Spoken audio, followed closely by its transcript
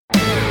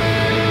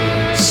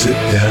Sit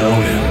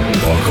down and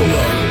buckle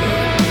up.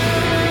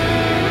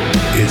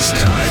 It's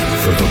time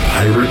for the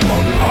Pirate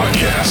Monk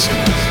Podcast.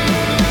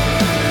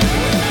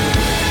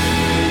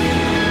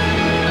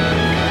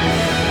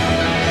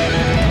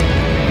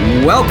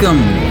 Welcome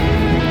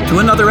to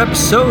another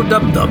episode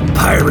of the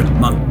Pirate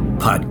Monk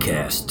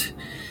Podcast.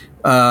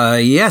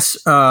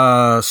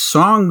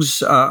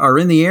 Songs are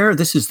in the air.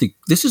 This is the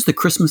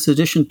Christmas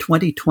edition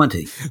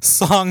 2020.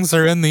 Songs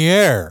are in the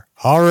air.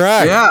 All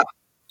right. Yeah.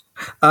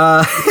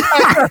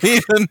 I don't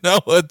even know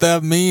what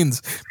that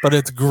means, but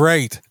it's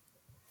great.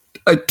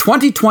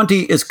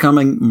 2020 is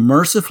coming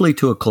mercifully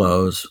to a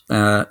close,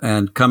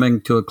 and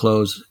coming to a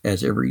close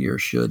as every year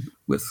should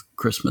with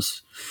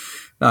Christmas.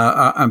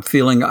 I'm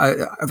feeling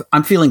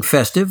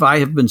festive. I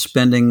have been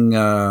spending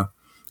a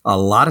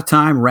lot of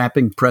time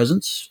wrapping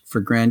presents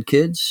for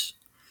grandkids,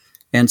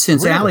 and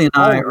since Really? Allie and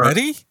I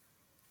already,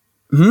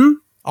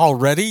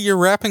 already you're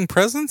wrapping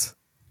presents.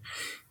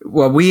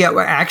 Well, we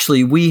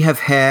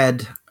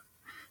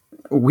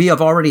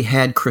have already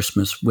had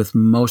Christmas with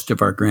most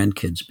of our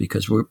grandkids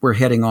because we're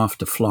heading off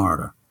to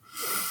Florida.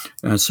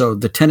 So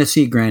the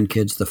Tennessee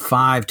grandkids, the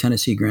 5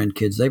 Tennessee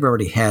grandkids, they've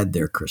already had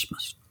their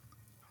Christmas.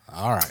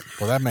 All right.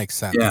 Well, that makes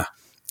sense. Yeah.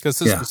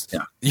 Because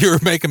you're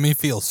making me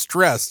feel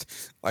stressed.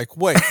 Like,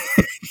 wait.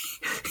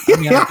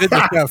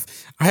 I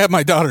had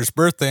my daughter's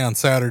birthday on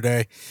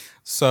Saturday.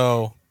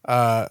 So,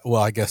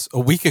 I guess a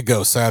week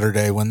ago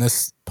Saturday when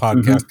this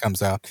podcast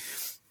comes out.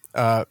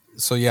 I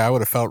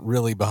would have felt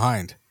really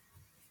behind.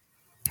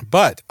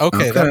 But,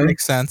 okay, that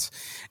makes sense.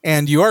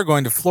 And you are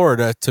going to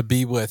Florida to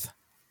be with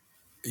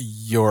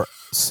your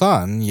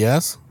son,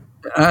 yes?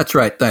 That's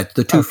right.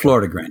 The 2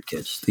 Florida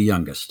grandkids, the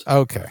youngest.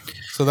 Okay.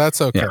 So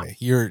that's okay.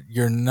 Yeah.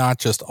 You're not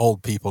just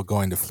old people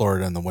going to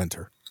Florida in the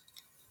winter.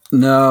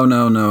 No.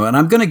 And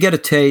I'm going to get a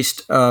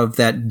taste of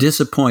that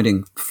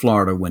disappointing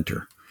Florida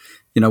winter.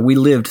 You know, we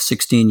lived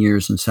 16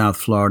 years in South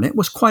Florida. It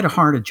was quite a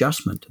hard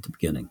adjustment at the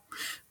beginning.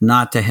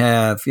 Not to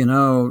have,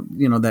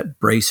 that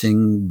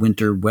bracing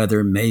winter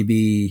weather,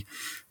 maybe,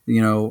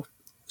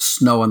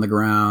 snow on the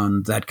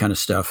ground, that kind of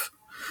stuff.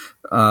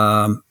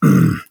 Have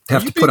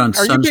to put on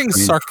sunscreen. Are you being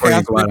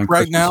sarcastic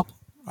right now?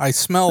 I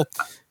smell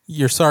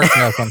your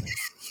sarcasm,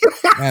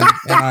 and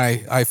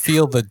I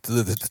feel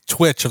the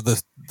twitch of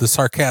the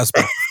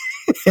sarcasm.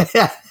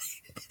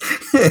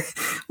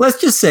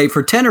 Let's just say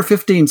for 10 or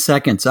 15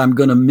 seconds, I'm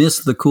going to miss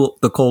the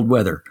cold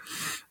weather,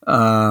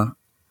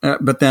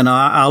 but then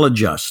I'll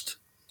adjust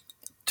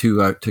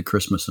to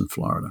Christmas in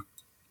Florida.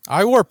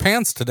 I wore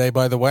pants today,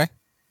 by the way.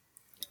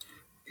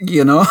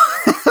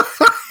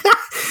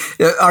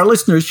 Our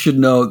listeners should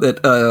know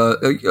that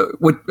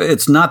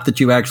it's not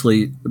that you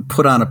actually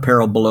put on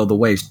apparel below the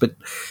waist, but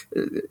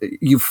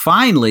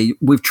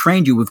we've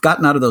trained you. We've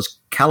gotten out of those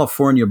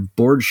California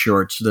board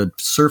shorts, the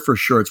surfer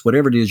shorts,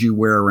 whatever it is you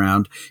wear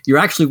around. You're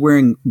actually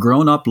wearing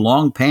grown-up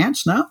long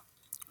pants now?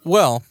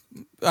 Well,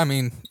 I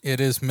mean, it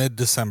is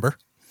mid-December.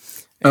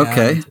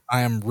 Okay.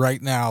 I am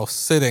right now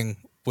sitting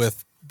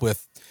with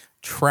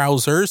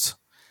trousers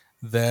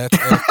that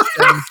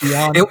extend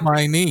beyond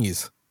my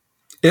knees.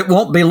 It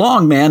won't be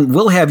long, man.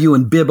 We'll have you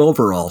in bib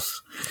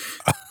overalls.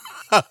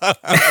 All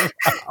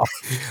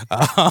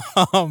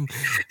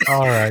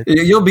right.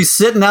 You'll be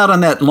sitting out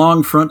on that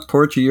long front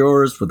porch of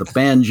yours with a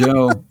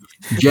banjo,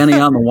 Jenny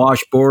on the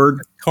washboard.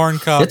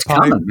 Corncob It's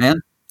pipe. coming,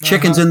 man.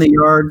 Chickens in the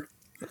yard.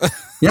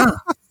 Yeah.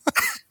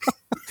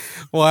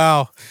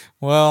 Wow.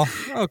 Well,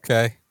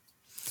 okay.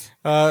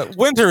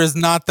 Winter is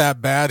not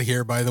that bad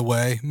here, by the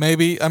way.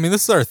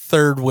 This is our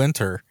 3rd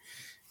winter,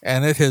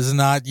 and it has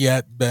not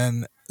yet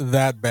been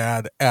that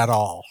bad at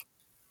all.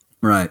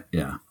 Right,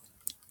 yeah.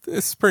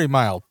 It's pretty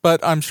mild,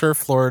 but I'm sure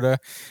Florida,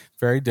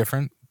 very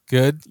different.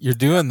 Good, you're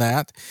doing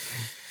that.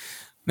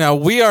 Now,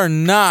 we are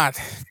not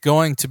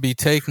going to be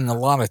taking a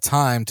lot of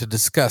time to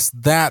discuss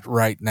that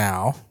right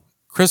now.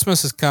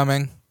 Christmas is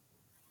coming.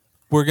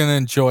 We're going to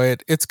enjoy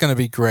it. It's going to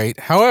be great.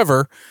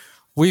 However,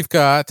 we've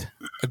got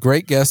a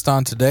great guest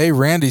on today.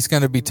 Randy's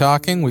going to be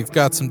talking. We've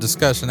got some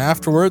discussion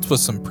afterwards with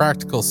some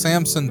practical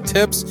Samson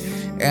tips.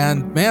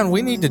 And, man,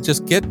 we need to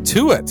just get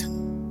to it.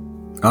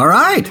 All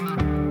right.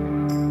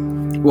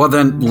 Well,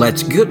 then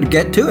let's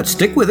get to it.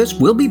 Stick with us.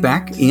 We'll be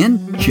back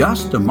in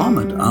just a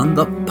moment on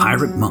the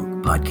Pirate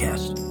Monk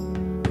Podcast.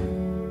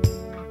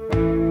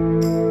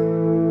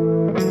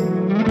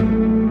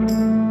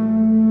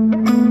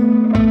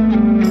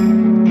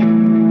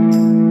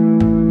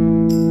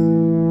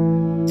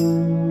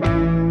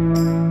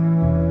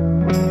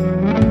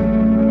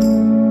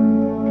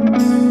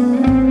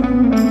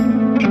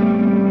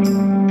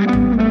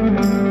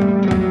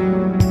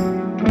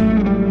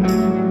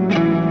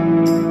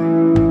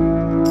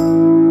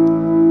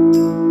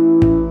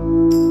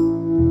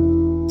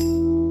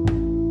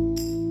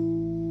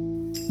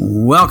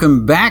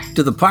 Welcome back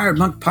to the Pirate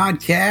Monk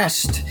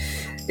Podcast.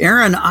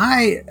 Aaron,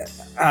 I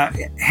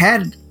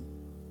had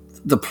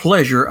the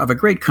pleasure of a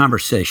great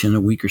conversation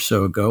a week or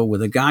so ago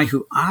with a guy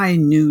who I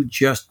knew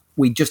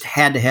we just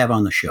had to have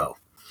on the show.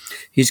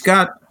 He's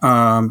got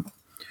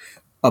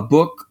a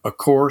book, a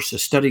course, a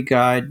study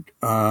guide,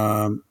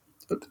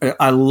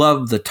 I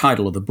love the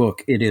title of the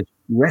book. It is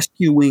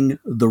Rescuing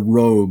the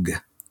Rogue,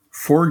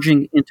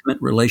 Forging Intimate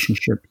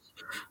Relationships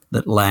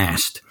That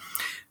Last.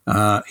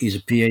 He's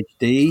a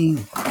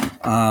PhD,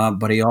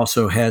 but he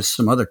also has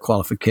some other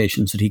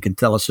qualifications that he can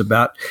tell us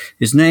about.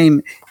 His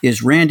name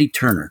is Randy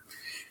Turner.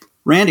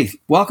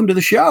 Randy, welcome to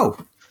the show.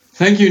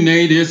 Thank you,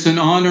 Nate. It's an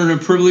honor and a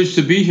privilege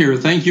to be here.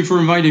 Thank you for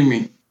inviting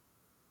me.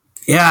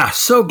 Yeah,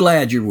 so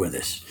glad you're with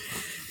us.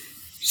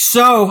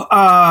 So,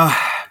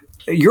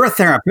 you're a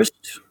therapist.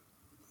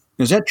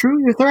 Is that true?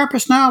 You're a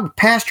therapist now?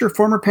 Pastor,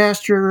 former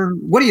pastor?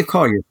 What do you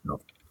call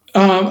yourself?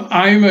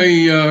 I'm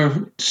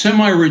a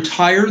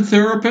semi-retired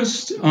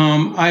therapist.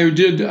 I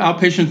did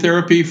outpatient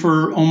therapy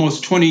for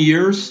almost 20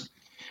 years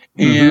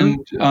and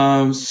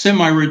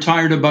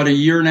semi-retired about a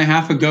year and a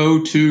half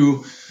ago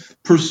to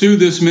pursue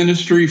this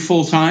ministry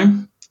full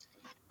time.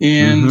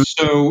 And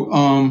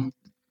so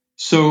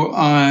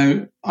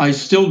I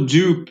still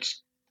do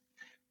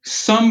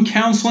some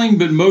counseling,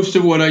 but most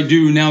of what I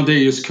do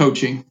nowadays is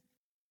coaching.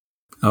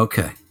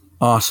 Okay,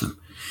 awesome.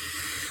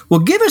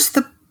 Well, give us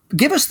the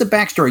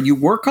backstory. You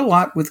work a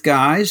lot with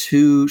guys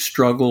who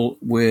struggle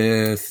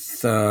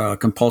with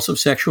compulsive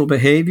sexual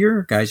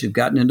behavior, guys who've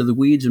gotten into the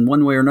weeds in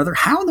one way or another.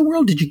 How in the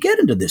world did you get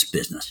into this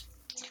business?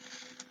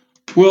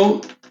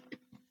 Well,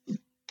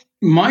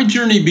 my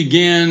journey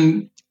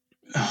began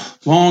a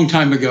long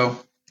time ago.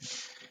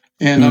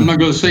 And I'm not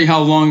going to say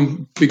how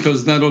long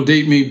because that'll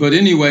date me. But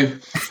anyway,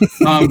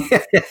 let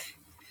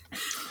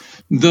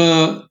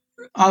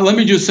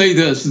me just say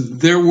this.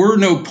 There were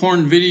no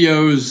porn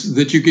videos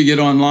that you could get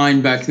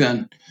online back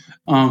then.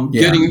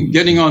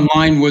 Getting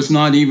online was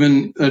not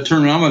even a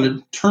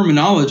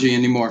terminology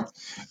anymore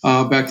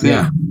back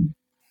then.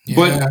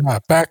 Yeah,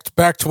 but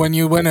back to when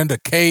you went into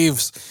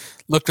caves,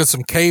 looked at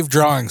some cave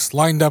drawings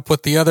lined up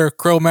with the other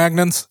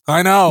Cro-Magnons.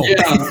 I know.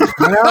 Yeah,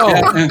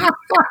 I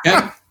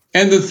know.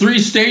 And the 3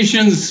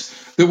 stations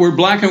that were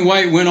black and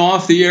white went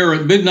off the air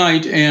at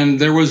midnight, and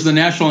there was the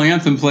national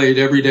anthem played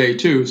every day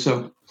too.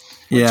 So,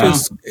 yeah,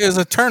 is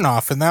a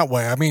turnoff in that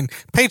way. I mean,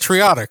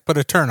 patriotic, but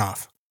a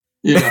turnoff.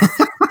 Yeah.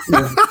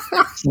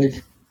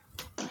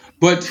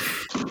 But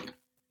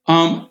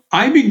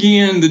I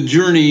began the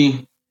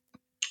journey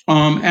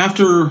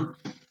after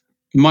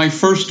my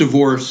first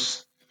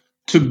divorce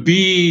to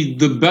be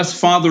the best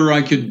father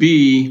I could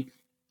be,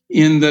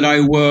 in that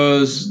I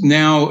was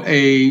now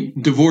a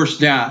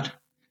divorced dad.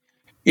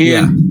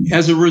 And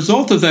as a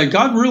result of that,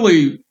 God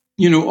really,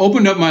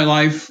 opened up my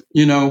life,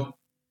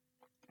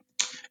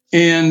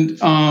 and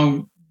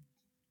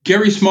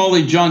Gary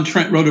Smalley, John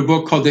Trent wrote a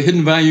book called The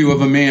Hidden Value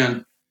of a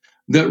Man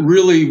that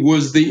really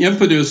was the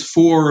impetus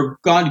for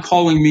God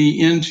calling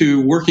me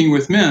into working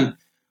with men.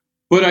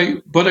 But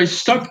I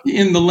stuck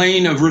in the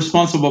lane of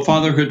responsible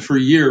fatherhood for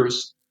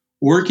years,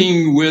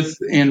 working with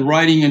and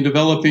writing and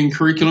developing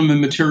curriculum and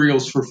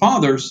materials for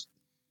fathers.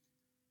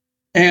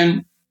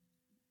 And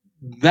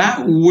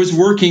that was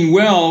working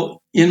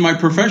well in my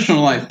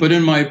professional life. But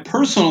in my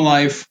personal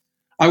life,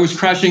 I was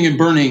crashing and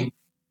burning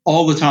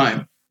all the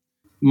time.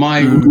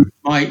 My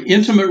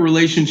intimate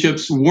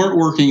relationships weren't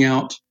working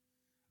out.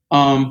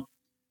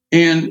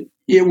 And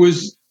there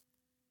was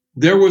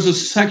a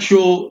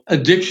sexual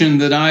addiction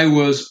that I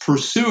was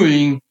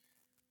pursuing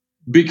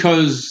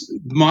because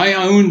my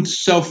own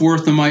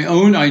self-worth and my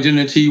own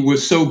identity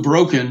was so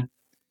broken.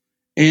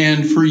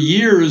 And for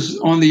years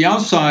on the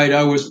outside,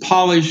 I was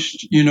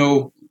polished,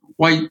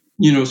 white,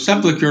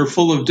 sepulcher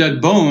full of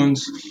dead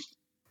bones.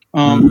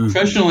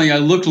 Professionally, I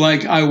looked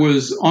like I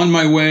was on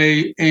my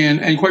way.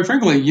 And quite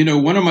frankly,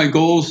 one of my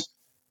goals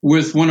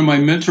with one of my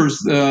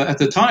mentors at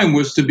the time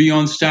was to be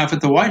on staff at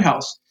the White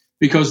House,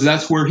 because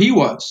that's where he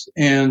was.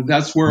 And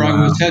that's where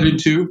I was headed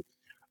to.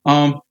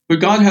 But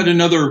God had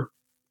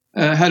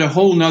had a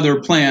whole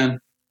nother plan.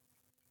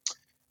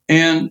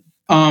 And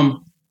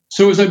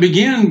so as I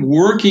began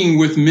working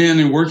with men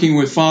and working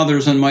with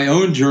fathers on my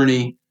own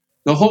journey,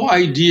 the whole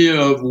idea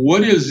of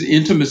what is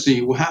intimacy,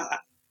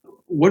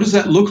 what does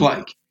that look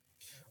like?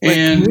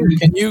 And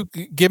can you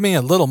give me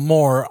a little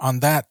more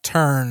on that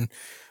turn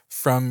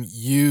from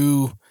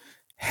you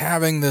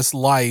having this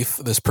life,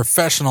 this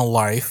professional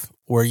life,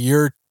 where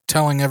you're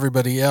telling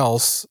everybody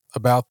else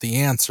about the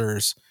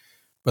answers,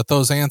 but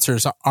those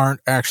answers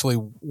aren't actually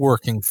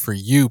working for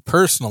you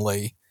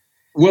personally?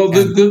 Well,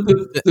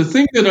 the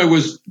thing that I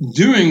was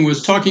doing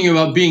was talking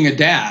about being a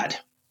dad.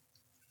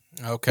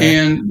 Okay.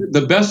 And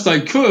the best I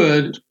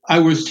could, I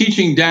was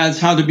teaching dads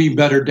how to be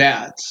better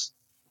dads.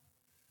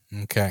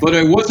 Okay. But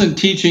I wasn't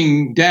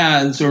teaching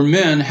dads or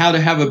men how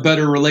to have a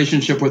better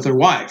relationship with their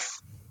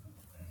wife.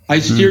 I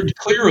steered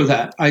clear of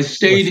that. I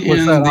stayed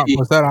was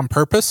that on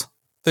purpose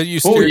that you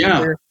steered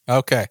clear?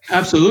 Okay.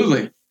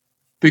 Absolutely.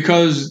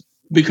 Because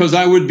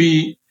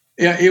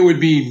it would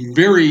be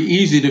very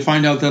easy to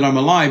find out that I'm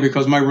a lie,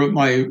 because my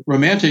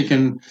romantic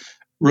and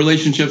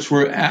relationships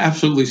were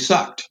absolutely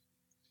sucked.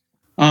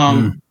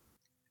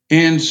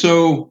 And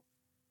so,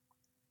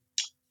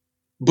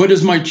 but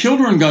as my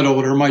children got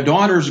older, my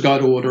daughters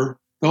got older,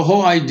 the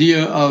whole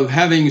idea of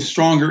having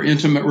stronger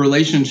intimate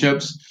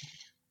relationships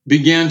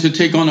began to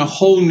take on a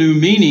whole new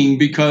meaning,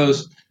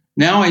 because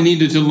Now I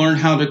needed to learn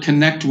how to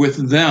connect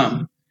with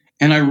them.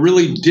 And I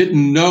really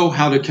didn't know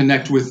how to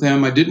connect with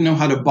them. I didn't know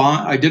how to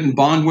bond. I didn't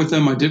bond with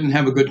them. I didn't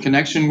have a good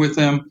connection with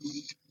them.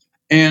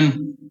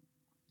 And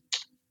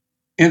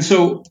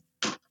so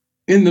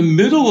in the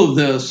middle of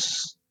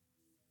this,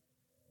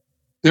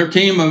 there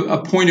came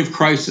a point of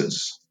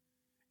crisis.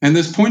 And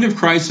this point of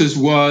crisis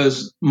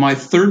was my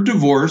third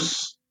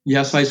divorce.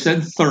 Yes, I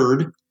said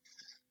third.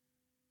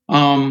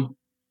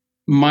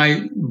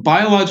 My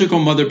biological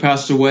mother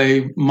passed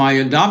away. My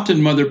adopted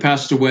mother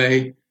passed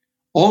away.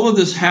 All of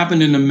this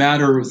happened in a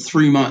matter of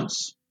 3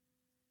 months.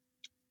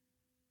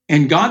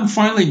 And God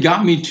finally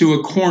got me to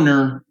a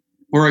corner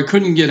where I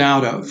couldn't get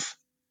out of.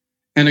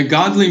 And a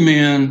godly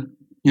man,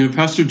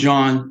 Pastor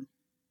John,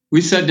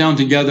 we sat down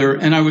together,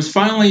 and I was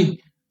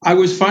finally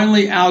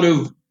out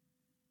of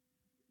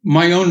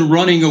my own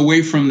running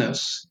away from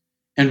this.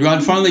 And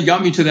God finally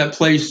got me to that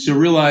place to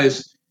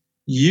realize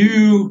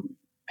you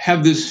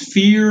have this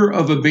fear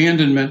of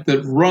abandonment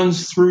that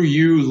runs through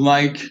you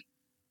like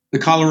the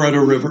Colorado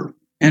River.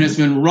 And it's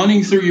been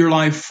running through your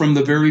life from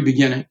the very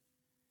beginning.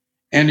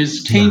 And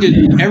it's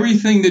tainted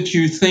everything that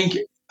you think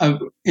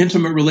of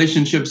intimate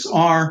relationships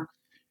are.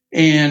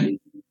 And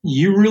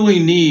you really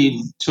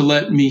need to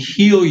let me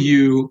heal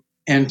you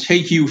and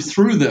take you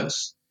through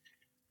this.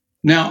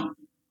 Now,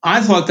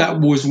 I thought that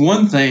was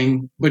one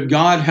thing, but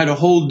God had a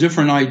whole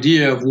different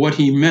idea of what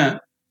he meant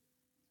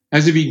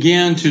as he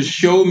began to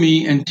show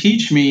me and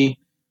teach me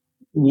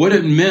what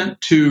it meant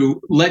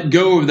to let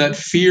go of that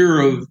fear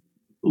of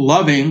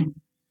loving,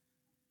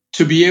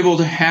 to be able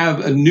to have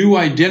a new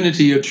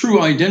identity, a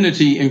true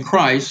identity in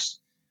Christ,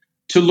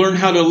 to learn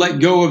how to let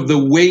go of the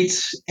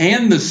weights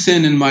and the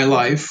sin in my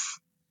life,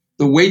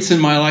 the weights in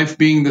my life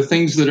being the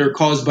things that are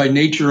caused by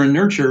nature and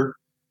nurture,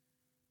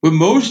 but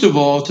most of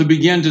all, to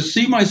begin to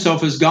see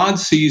myself as God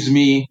sees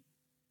me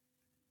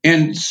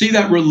and see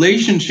that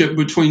relationship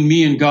between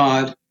me and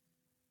God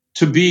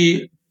to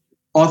be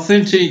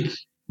authentic,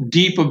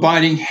 deep,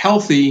 abiding,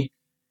 healthy.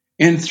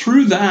 And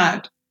through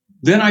that,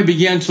 then I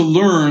began to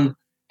learn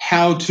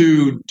how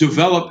to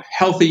develop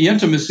healthy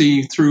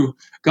intimacy through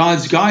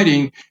God's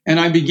guiding. And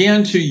I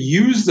began to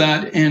use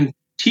that and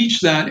teach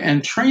that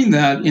and train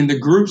that in the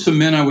groups of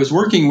men I was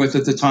working with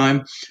at the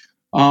time.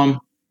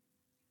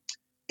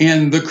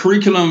 And the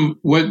curriculum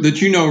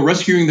that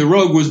Rescuing the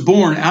Rogue was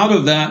born out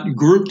of that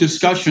group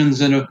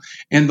discussions and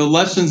the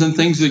lessons and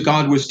things that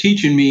God was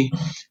teaching me.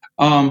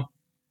 But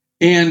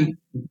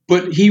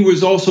he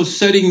was also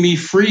setting me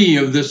free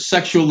of this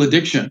sexual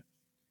addiction,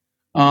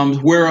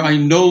 where I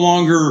no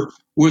longer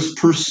was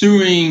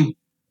pursuing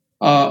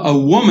a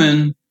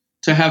woman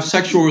to have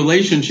sexual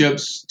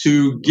relationships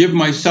to give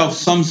myself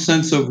some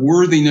sense of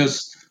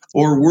worthiness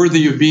or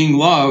worthy of being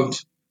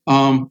loved,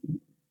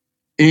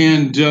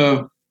 and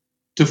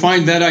to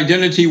find that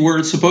identity where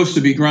it's supposed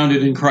to be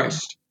grounded in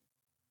Christ.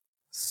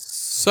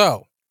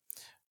 So,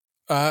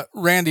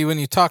 Randy, when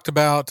you talked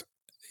about,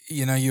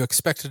 you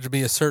expected to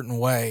be a certain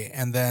way,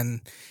 and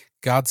then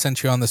God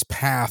sent you on this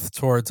path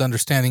towards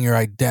understanding your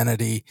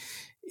identity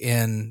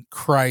in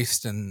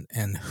Christ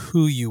and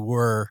who you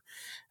were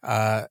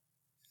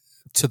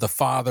to the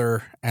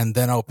Father, and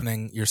then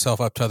opening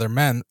yourself up to other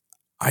men.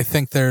 I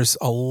think there's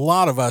a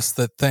lot of us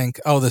that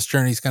think, oh, this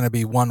journey is going to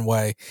be one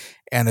way,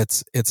 and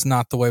it's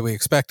not the way we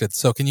expected.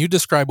 So can you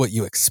describe what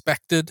you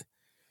expected?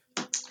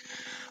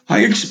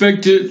 I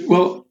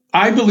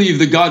believe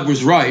that God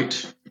was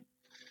right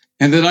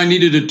and that I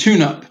needed a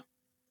tune-up.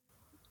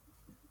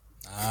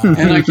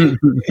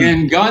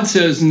 And God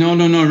says, no,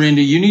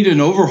 Randy, you need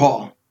an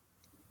overhaul.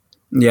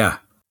 Yeah.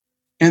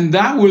 And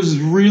that was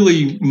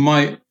really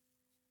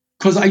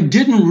because I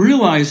didn't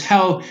realize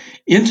how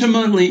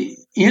intimately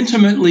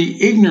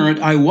ignorant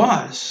I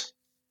was.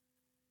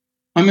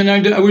 I mean,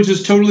 I was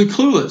just totally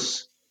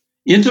clueless.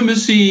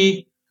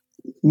 Intimacy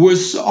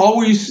was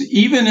always,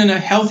 even in a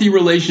healthy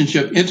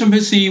relationship,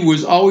 intimacy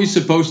was always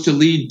supposed to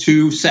lead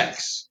to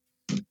sex.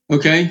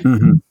 Okay?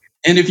 Mm-hmm.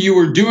 And if you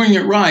were doing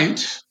it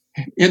right,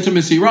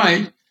 intimacy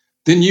right,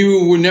 then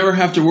you would never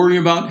have to worry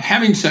about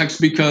having sex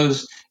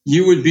because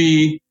you would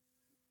be,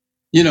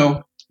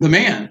 the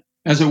man,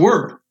 as it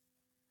were.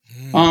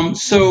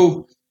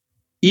 So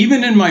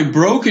even in my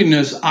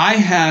brokenness, I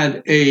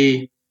had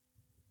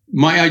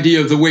my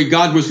idea of the way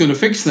God was going to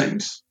fix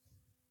things.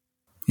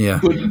 Yeah.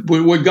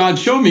 But what God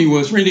showed me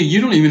was, Randy,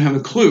 you don't even have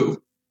a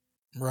clue.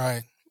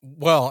 Right.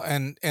 Well,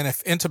 and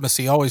if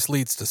intimacy always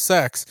leads to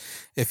sex,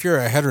 if you're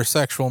a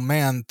heterosexual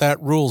man,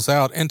 that rules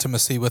out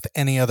intimacy with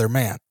any other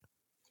man.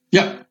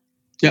 Yep.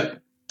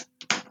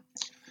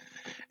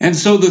 And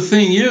so the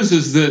thing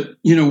is that,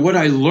 what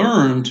I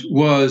learned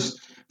was,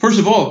 first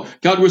of all,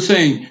 God was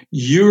saying,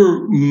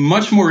 you're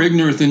much more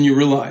ignorant than you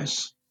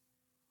realize.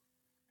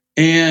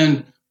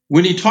 And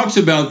when he talks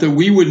about that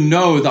we would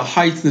know the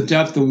height, the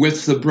depth, the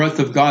width, the breadth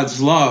of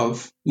God's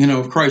love,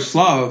 of Christ's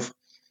love,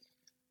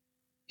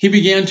 he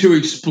began to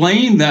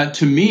explain that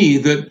to me,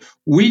 that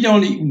we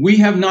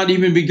have not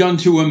even begun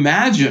to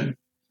imagine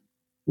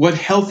what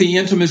healthy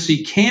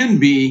intimacy can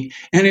be.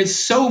 And it's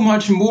so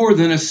much more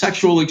than a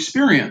sexual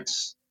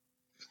experience.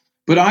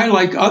 But I,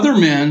 like other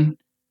men,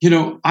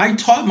 I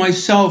taught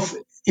myself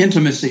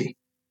intimacy.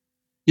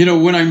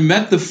 When I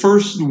met the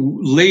first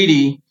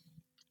lady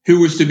who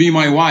was to be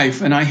my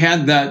wife, and I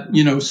had that,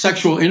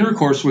 sexual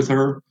intercourse with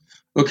her,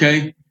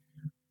 okay,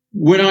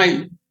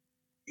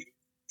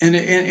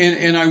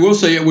 and I will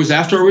say it was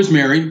after I was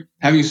married,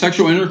 having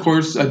sexual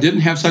intercourse. I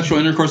didn't have sexual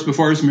intercourse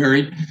before I was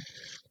married.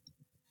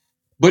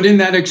 But in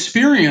that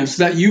experience,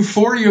 that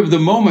euphoria of the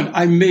moment,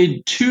 I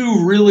made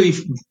two really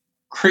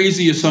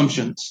crazy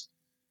assumptions.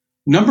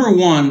 Number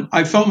one,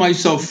 I felt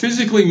myself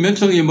physically,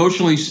 mentally,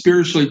 emotionally,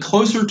 spiritually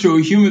closer to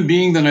a human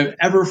being than I've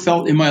ever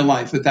felt in my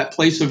life at that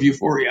place of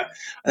euphoria.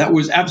 That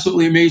was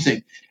absolutely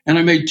amazing. And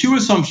I made two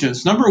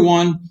assumptions. Number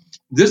one,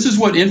 this is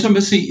what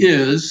intimacy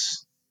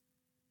is.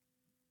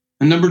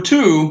 And number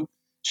two,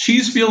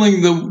 she's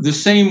feeling the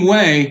same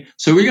way.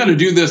 So we got to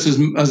do this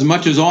as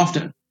much as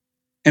often.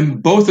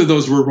 And both of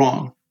those were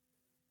wrong.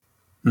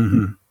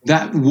 Mm-hmm.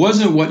 That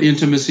wasn't what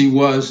intimacy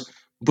was.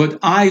 But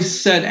I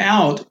set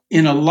out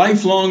in a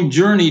lifelong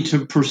journey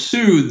to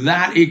pursue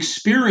that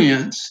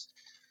experience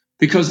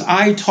because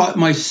I taught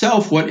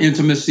myself what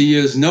intimacy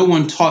is. No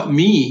one taught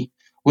me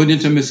what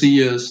intimacy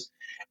is.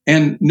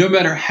 And no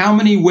matter how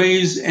many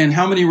ways and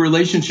how many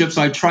relationships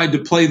I tried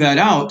to play that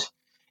out,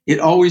 it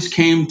always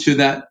came to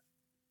that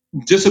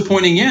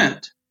disappointing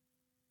end,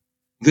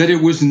 that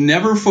it was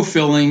never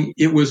fulfilling.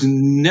 It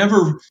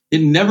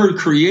never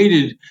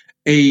created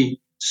a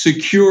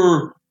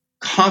secure,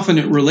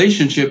 confident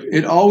relationship.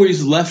 It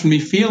always left me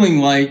feeling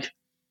like,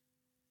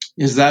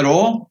 is that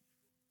all?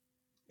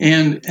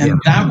 And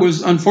that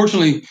was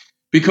unfortunately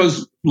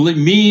because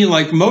me,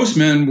 like most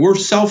men, were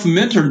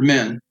self-mentored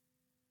men.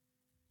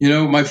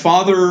 My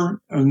father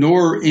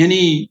nor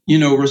any,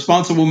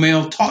 responsible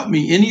male taught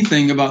me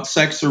anything about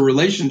sex or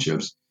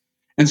relationships.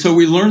 And so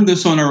we learned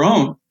this on our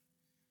own.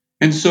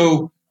 And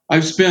so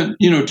I've spent,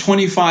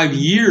 25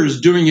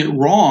 years doing it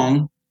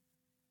wrong.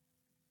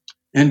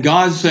 And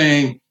God's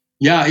saying,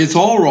 yeah, it's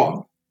all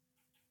wrong.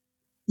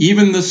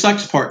 Even the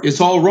sex part,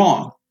 it's all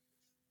wrong.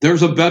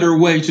 There's a better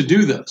way to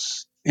do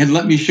this. And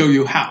let me show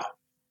you how.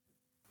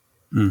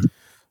 Mm.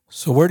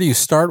 So where do you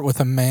start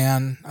with a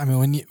man? I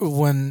mean,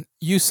 when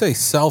you say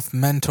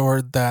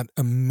self-mentored, that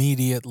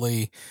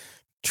immediately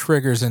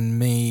triggers in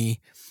me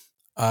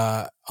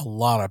a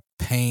lot of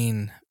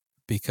pain,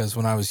 because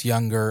when I was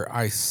younger,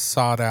 I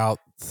sought out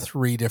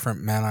 3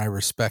 different men I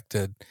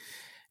respected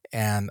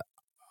and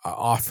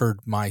offered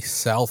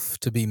myself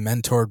to be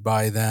mentored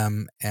by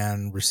them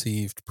and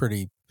received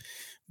pretty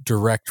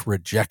direct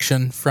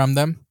rejection from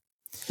them.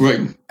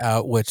 Right.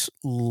 Which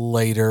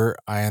later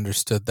I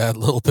understood that a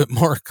little bit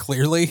more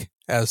clearly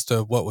as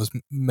to what was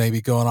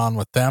maybe going on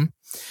with them.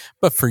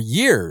 But for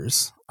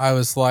years, I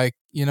was like,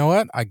 you know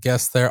what? I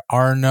guess there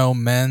are no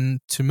men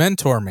to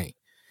mentor me.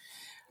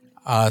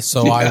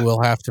 So I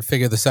will have to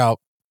figure this out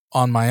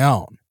on my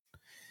own.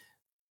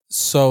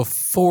 So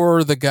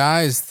for the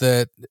guys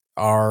that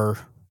are,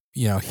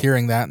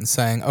 hearing that and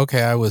saying,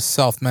 okay, I was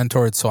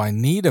self-mentored, so I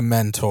need a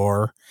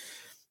mentor,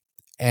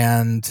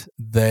 and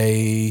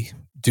they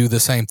do the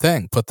same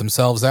thing, put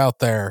themselves out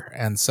there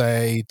and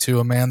say to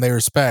a man they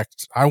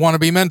respect, I want to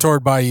be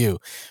mentored by you,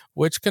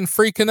 which can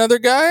freak another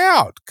guy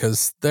out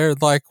because they're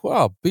like,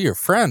 well, be your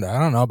friend. I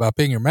don't know about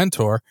being your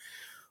mentor.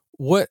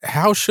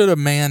 How should a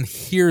man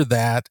hear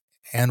that,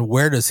 and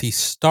where does he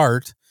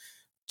start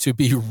to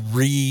be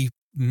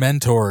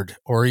re-mentored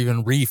or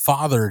even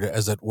re-fathered,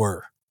 as it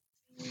were?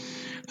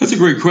 That's a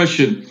great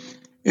question.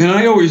 And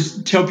I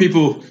always tell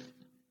people,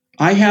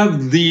 I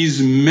have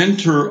these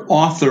mentor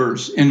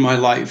authors in my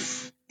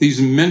life, these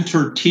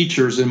mentor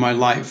teachers in my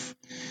life.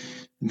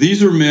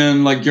 These are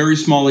men like Gary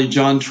Smalley,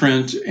 John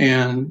Trent,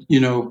 and,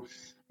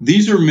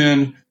 these are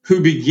men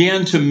who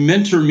began to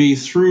mentor me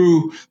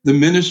through the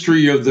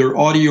ministry of their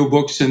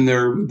audiobooks and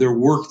their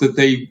work that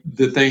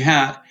they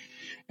had.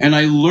 And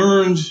I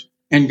learned,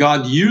 and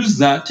God used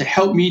that to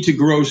help me to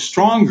grow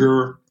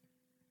stronger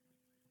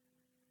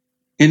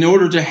in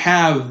order to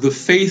have the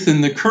faith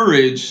and the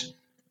courage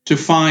to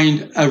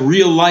find a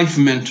real life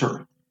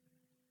mentor.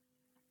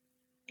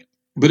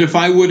 But if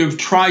I would have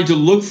tried to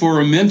look for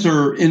a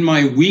mentor in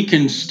my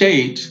weakened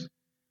state,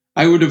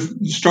 I would have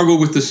struggled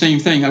with the same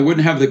thing. I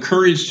wouldn't have the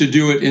courage to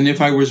do it. And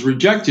if I was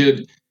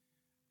rejected,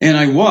 and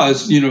I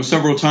was,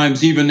 several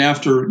times, even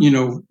after,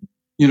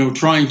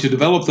 trying to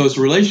develop those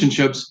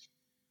relationships,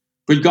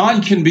 but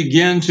God can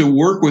begin to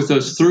work with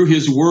us through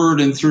his word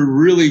and through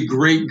really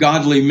great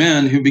godly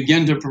men who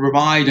begin to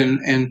provide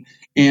and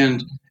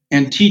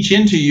teach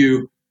into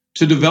you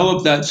to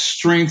develop that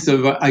strength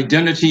of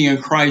identity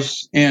in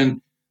Christ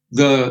and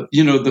the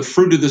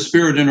fruit of the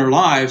Spirit in our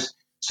lives,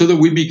 so that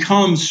we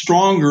become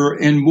stronger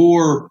and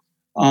more,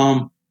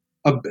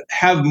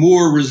 have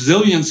more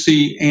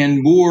resiliency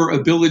and more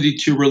ability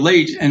to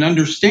relate and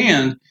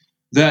understand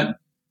that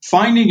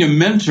finding a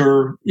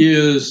mentor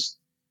is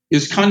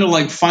kind of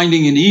like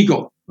finding an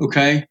eagle.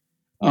 Okay.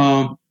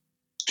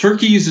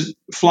 Turkeys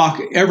flock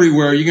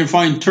everywhere. You can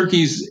find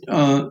turkeys,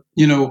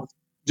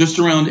 just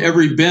around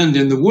every bend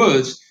in the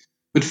woods,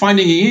 but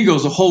finding an eagle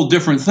is a whole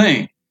different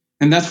thing.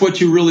 And that's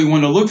what you really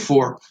want to look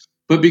for.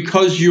 But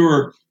because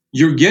you're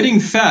you're getting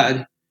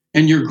fed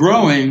and you're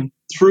growing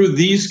through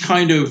these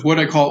kind of what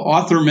I call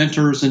author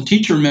mentors and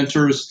teacher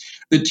mentors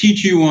that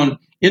teach you on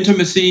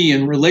intimacy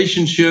and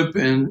relationship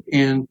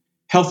and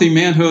healthy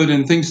manhood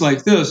and things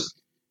like this.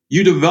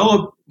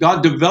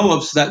 God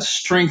develops that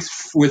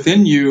strength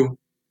within you.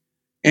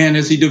 And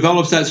as he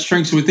develops that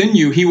strength within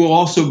you, he will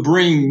also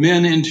bring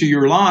men into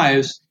your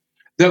lives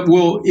that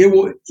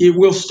it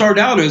will start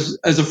out as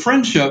a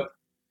friendship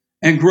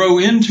and grow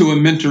into a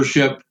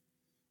mentorship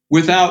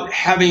without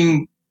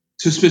having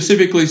to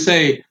specifically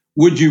say,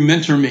 would you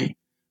mentor me?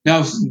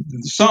 Now,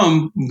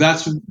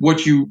 that's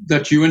what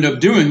you end up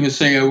doing is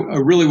saying, I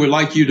really would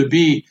like you to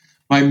be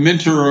my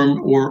mentor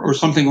or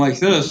something like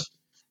this.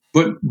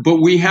 But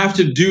we have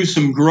to do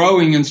some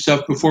growing and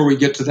stuff before we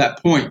get to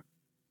that point,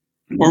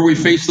 or we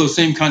face those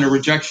same kind of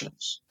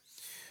rejections.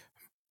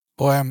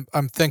 Boy,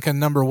 I'm thinking,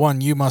 number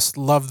one, you must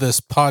love this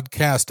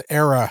podcast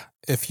era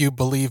if you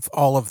believe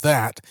all of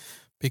that,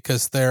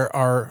 because there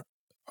are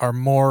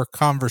more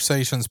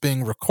conversations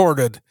being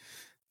recorded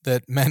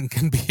that men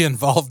can be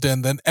involved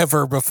in than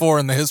ever before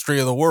in the history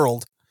of the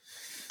world.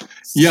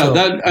 Yeah,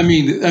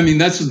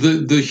 that's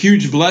the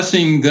huge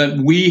blessing that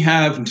we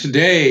have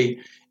today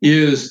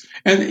is,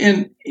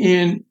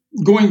 and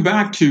going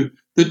back to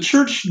the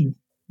church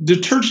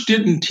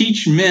didn't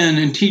teach men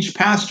and teach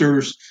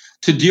pastors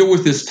to deal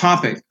with this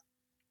topic.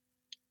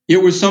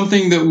 It was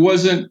something that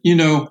wasn't,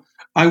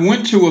 I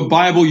went to a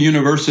Bible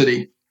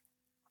university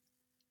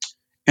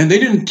and they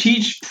didn't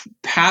teach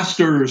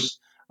pastors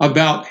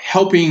about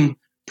helping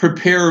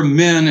prepare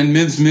men and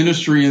men's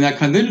ministry and that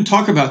kind. They didn't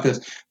talk about this.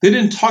 They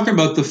didn't talk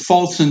about the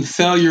faults and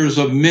failures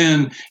of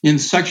men in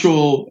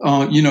sexual,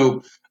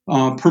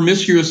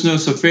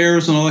 promiscuousness,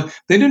 affairs, and all that.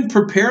 They didn't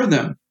prepare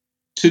them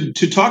to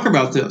talk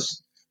about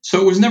this. So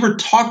it was never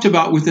talked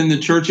about within the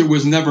church. It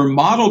was never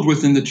modeled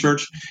within the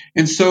church.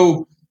 And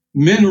so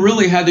men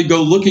really had to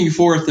go looking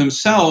for it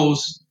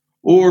themselves,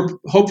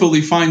 or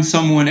hopefully find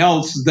someone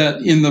else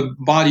that in the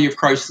body of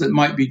Christ that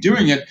might be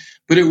doing it.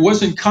 But it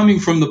wasn't coming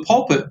from the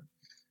pulpit.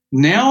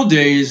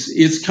 Nowadays,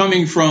 it's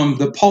coming from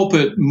the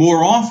pulpit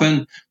more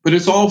often, but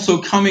it's also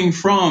coming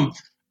from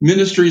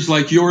ministries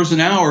like yours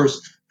and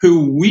ours,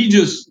 who we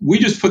just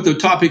put the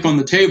topic on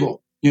the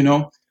table.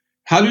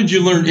 How did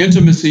you learn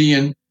intimacy,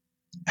 and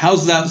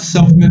how's that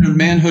self-centered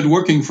manhood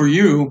working for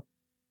you?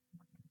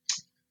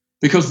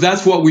 Because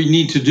that's what we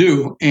need to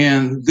do,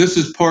 and this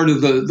is part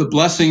of the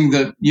blessing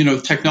that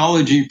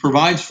technology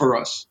provides for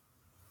us.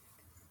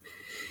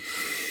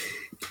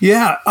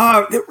 Yeah.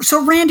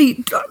 So,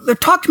 Randy,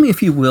 talk to me,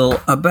 if you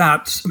will,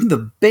 about some of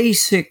the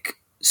basic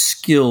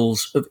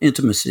skills of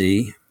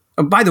intimacy.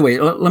 By the way,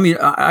 let me.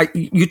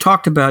 You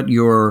talked about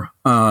your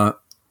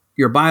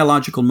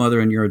biological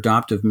mother and your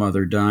adoptive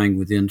mother dying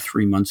within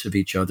 3 months of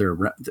each other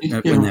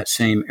in that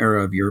same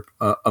era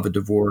of a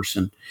divorce,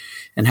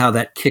 and how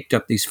that kicked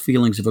up these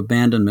feelings of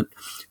abandonment.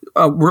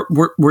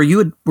 Were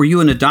you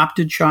an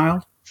adopted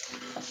child?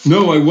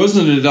 No, I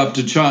wasn't an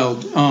adopted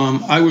child.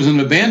 I was an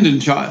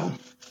abandoned child.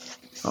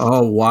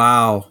 Oh,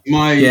 wow.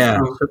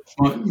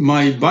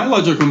 My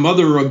biological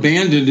mother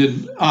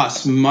abandoned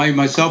us,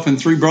 myself and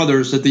three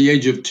brothers, at the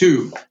age of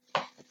 2.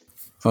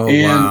 Oh,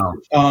 and,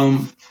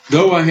 wow.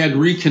 Though I had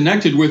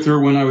reconnected with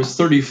her when I was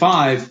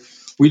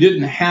 35, we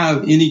didn't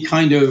have any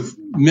kind of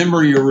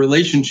memory or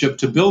relationship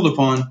to build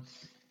upon.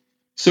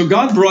 So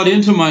God brought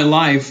into my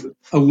life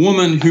a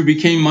woman who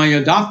became my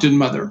adopted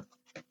mother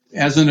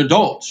as an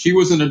adult. She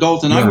was an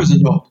adult and I was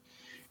an adult.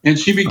 And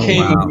she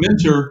became a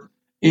mentor.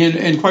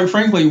 And quite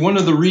frankly, one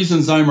of the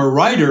reasons I'm a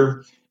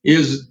writer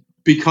is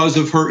because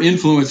of her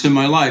influence in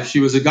my life. She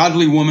was a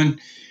godly woman,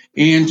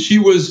 and she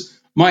was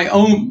my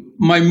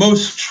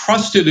most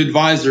trusted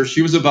advisor.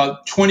 She was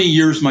about 20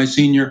 years my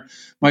senior,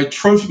 my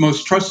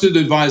most trusted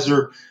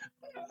advisor.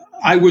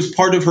 I was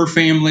part of her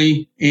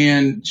family,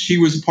 and she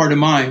was a part of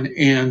mine.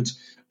 And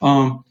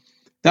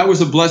that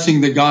was a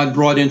blessing that God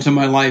brought into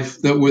my life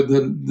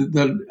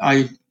that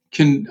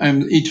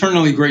I'm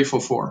eternally grateful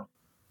for.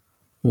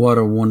 What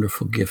a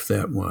wonderful gift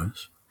that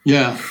was.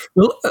 Yeah.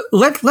 Well,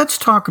 let's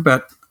talk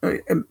about,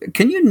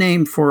 can you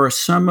name for us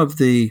some of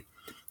the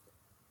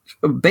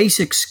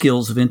basic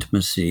skills of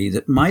intimacy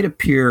that might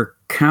appear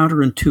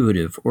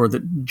counterintuitive or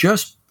that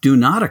just do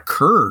not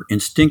occur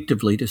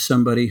instinctively to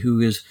somebody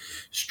who is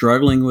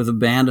struggling with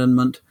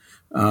abandonment,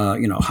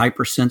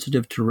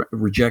 hypersensitive to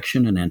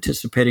rejection and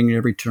anticipating at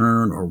every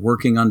turn, or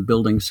working on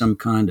building some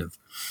kind of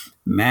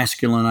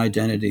masculine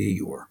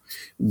identity or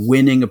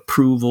winning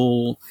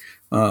approval?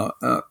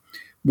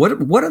 What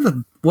are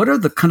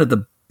the kind of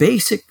the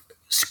basic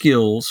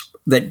skills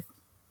that,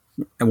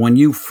 when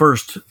you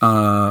first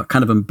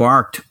kind of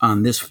embarked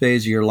on this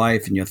phase of your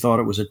life and you thought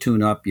it was a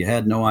tune-up, you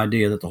had no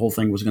idea that the whole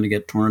thing was going to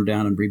get torn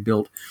down and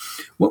rebuilt?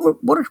 What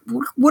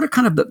are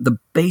kind of the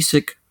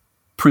basic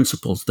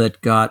principles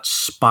that got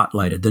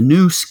spotlighted, the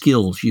new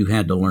skills you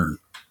had to learn?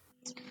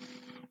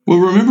 Well,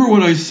 remember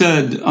what I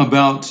said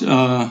about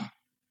the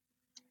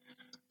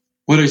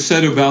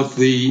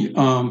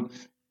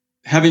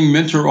having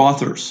mentor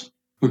authors.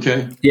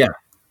 Okay. Yeah.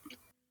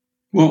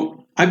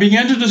 Well, I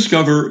began to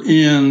discover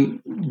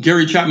in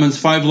Gary Chapman's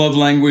 5 Love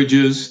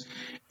Languages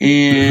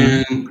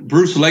and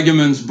Bruce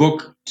Legeman's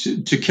book,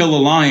 To Kill a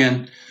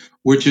Lion,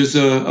 which is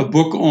a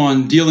book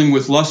on dealing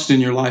with lust in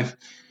your life,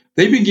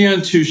 they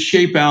began to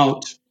shape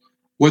out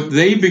what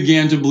they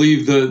began to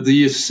believe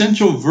the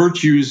essential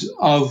virtues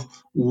of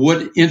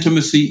what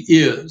intimacy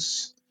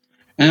is.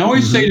 And I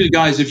always say to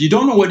guys, if you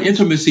don't know what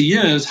intimacy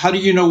is, how do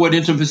you know what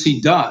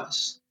intimacy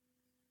does?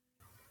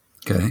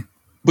 Okay.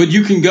 But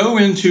you can go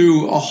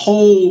into a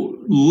whole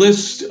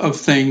list of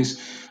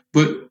things,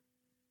 but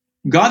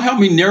God helped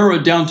me narrow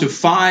it down to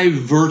 5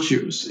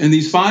 virtues. And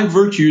these 5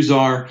 virtues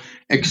are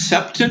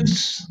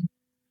acceptance,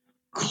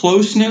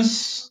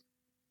 closeness,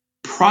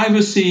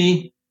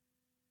 privacy,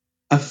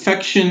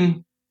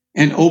 affection,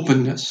 and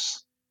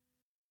openness.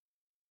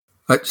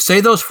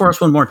 Say those for us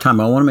one more time.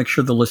 I want to make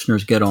sure the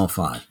listeners get all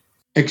 5.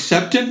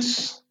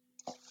 Acceptance,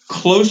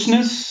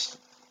 closeness,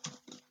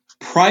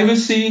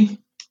 privacy,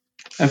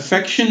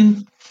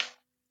 affection,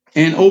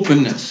 and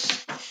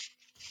openness.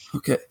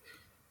 Okay.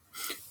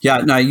 Yeah.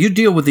 Now you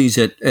deal with these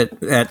at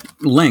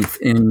length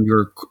in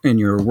your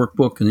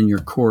workbook and in your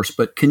course,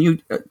 but can you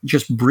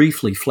just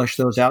briefly flesh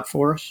those out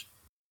for us?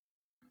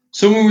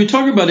 So when we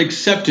talk about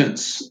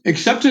acceptance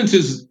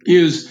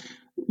is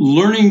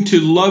learning to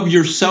love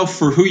yourself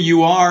for who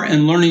you are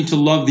and learning to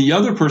love the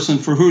other person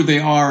for who they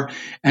are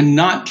and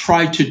not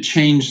try to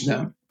change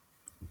them.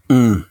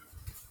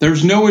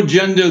 There's no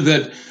agenda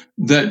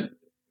that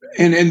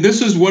and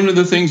this is one of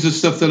the things, the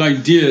stuff that I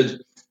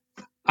did.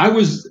 I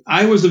was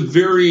a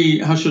very,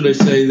 how should I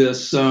say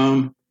this?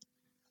 I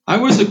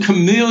was a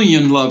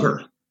chameleon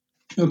lover.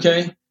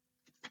 Okay.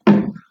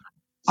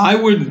 I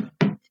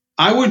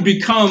would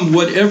become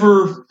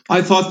whatever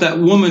I thought that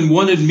woman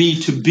wanted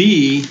me to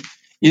be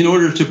in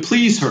order to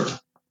please her.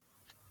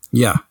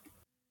 Yeah.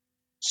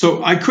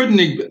 So I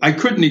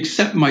couldn't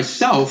accept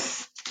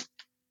myself.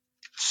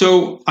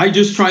 So I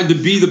just tried to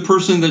be the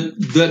person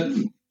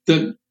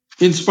that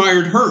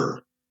inspired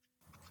her.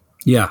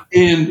 Yeah.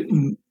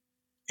 And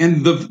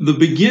the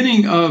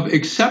beginning of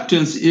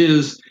acceptance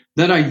is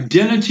that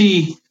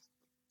identity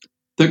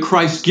that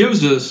Christ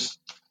gives us,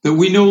 that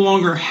we no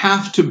longer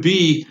have to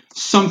be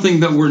something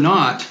that we're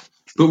not,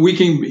 but we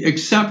can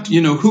accept,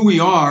 who we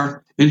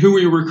are and who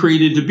we were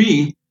created to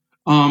be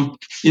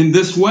in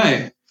this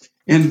way.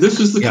 And this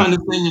is the kind of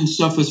thing and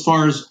stuff as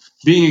far as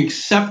being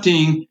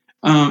accepting.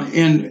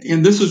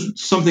 And this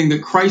is something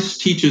that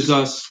Christ teaches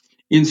us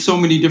in so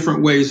many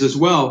different ways as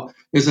well,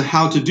 as to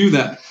how to do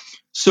that.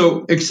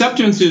 So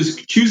acceptance is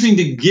choosing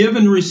to give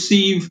and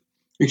receive,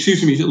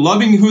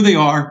 loving who they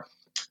are,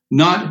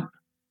 not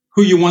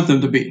who you want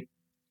them to be.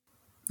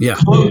 Yeah.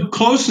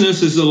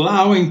 Closeness is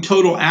allowing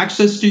total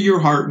access to your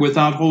heart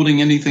without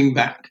holding anything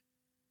back.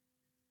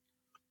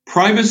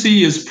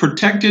 Privacy is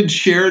protected,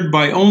 shared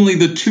by only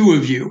the two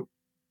of you.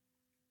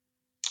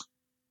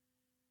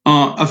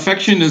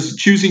 Affection is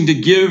choosing to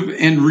give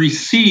and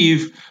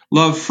receive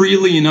love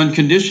freely and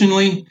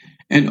unconditionally.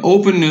 And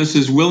openness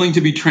is willing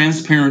to be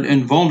transparent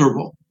and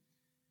vulnerable.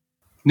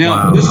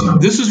 Now,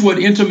 this is what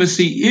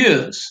intimacy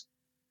is.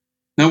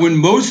 Now, when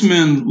most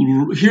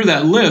men hear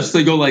that list,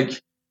 they go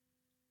like,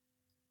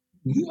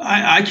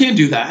 I can't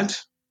do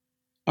that.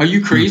 Are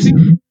you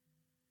crazy?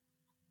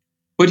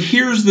 But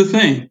here's the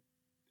thing.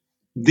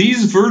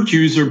 These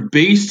virtues are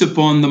based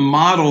upon the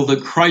model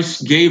that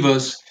Christ gave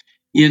us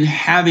in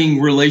having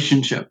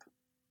relationship.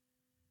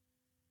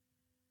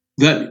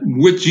 That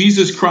with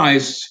Jesus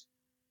Christ,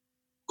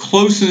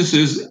 closeness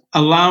is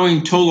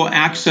allowing total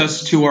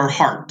access to our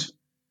heart.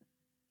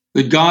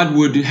 That God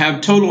would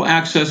have total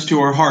access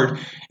to our heart,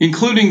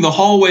 including the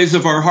hallways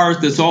of our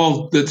heart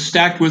that's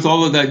stacked with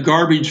all of that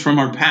garbage from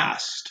our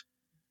past.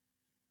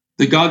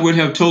 That God would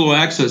have total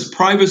access.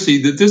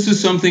 Privacy, that this is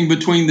something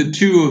between the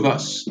two of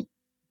us.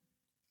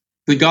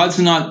 That God's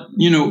not,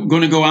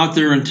 going to go out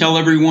there and tell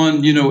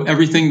everyone,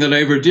 everything that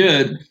I ever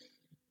did.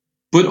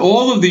 But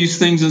all of these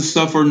things and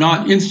stuff are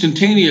not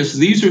instantaneous.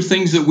 These are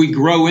things that we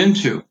grow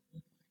into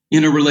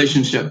in a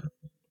relationship.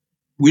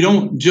 We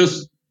don't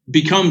just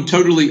become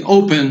totally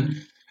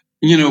open,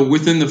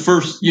 within the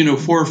first, 4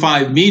 or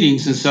 5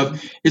 meetings and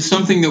stuff. It's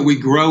something that we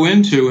grow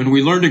into and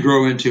we learn to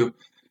grow into.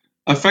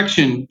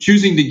 Affection,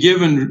 choosing to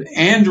give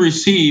and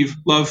receive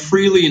love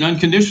freely and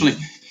unconditionally.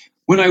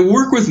 When I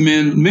work with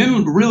men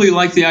really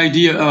like the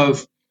idea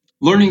of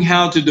learning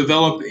how to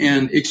develop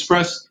and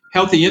express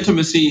healthy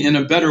intimacy in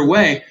a better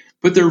way,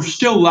 but they're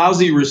still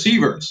lousy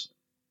receivers.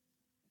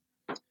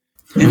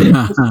 And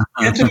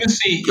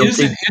intimacy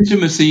isn't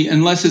intimacy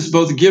unless it's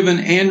both given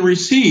and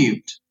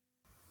received.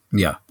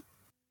 Yeah.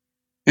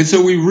 And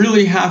so we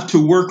really have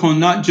to work on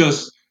not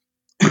just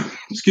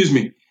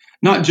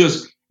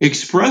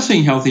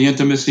expressing healthy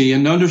intimacy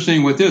and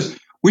understanding what this,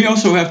 we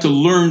also have to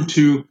learn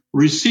to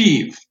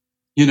receive,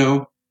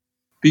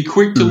 be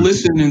quick to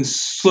listen and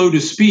slow to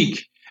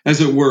speak,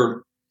 as it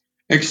were.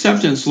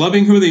 Acceptance,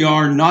 loving who they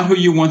are, not who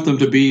you want them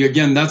to be.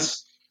 Again,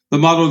 that's the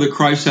model that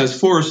Christ has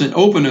for us. And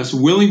openness,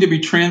 willing to be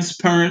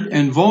transparent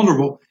and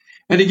vulnerable.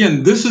 And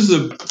again, this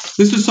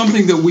is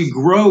something that we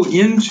grow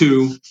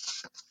into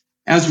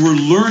as we're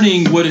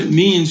learning what it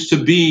means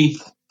to be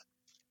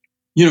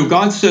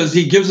God says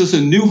he gives us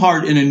a new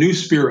heart and a new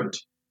spirit.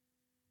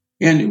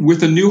 And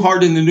with a new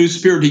heart and the new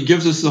spirit, he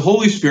gives us the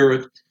Holy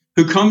Spirit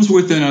who comes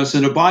within us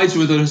and abides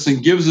within us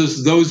and gives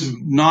us those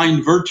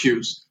 9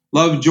 virtues: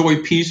 love,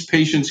 joy, peace,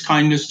 patience,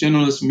 kindness,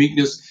 gentleness,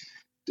 meekness,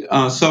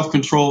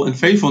 self-control, and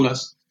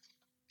faithfulness.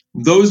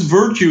 Those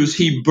virtues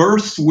he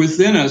births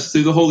within us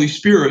through the Holy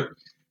Spirit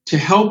to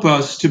help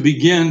us to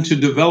begin to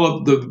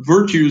develop the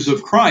virtues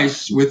of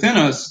Christ within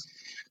us,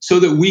 so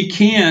that we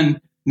can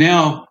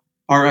now,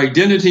 our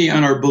identity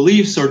and our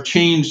beliefs are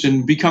changed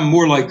and become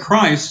more like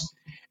Christ.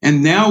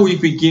 And now we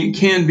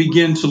can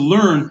begin to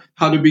learn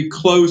how to be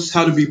close,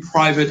 how to be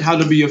private, how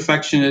to be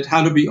affectionate,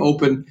 how to be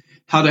open,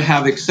 how to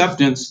have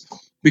acceptance,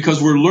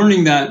 because we're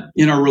learning that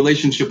in our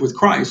relationship with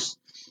Christ.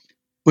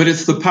 But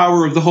it's the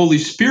power of the Holy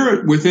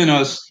Spirit within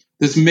us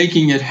that's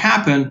making it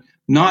happen,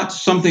 not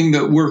something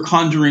that we're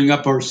conjuring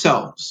up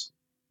ourselves.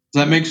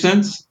 Does that make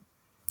sense?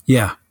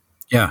 Yeah,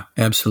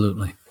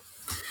 absolutely.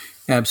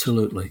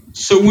 Absolutely.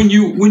 So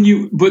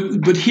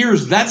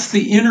that's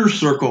the inner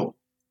circle.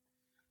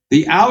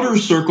 The outer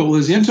circle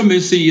is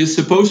intimacy is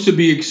supposed to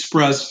be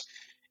expressed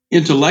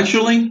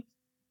intellectually,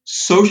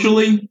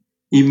 socially,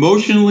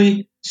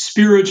 emotionally,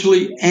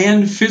 spiritually,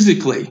 and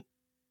physically.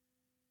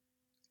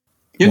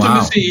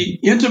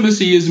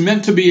 Intimacy is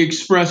meant to be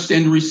expressed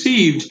and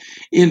received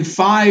in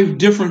 5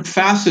 different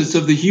facets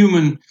of the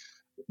human,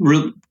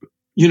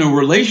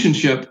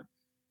 relationship.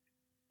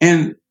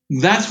 And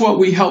that's what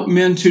we help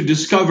men to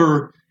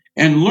discover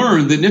and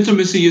learn, that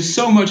intimacy is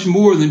so much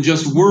more than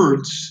just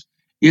words.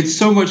 It's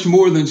so much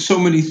more than so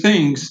many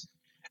things.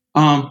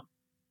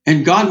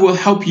 And God will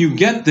help you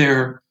get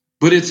there,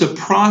 but it's a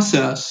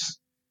process,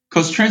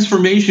 because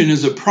transformation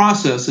is a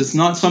process. It's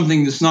not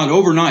something that's not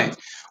overnight.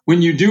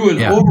 When you do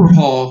an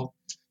overhaul,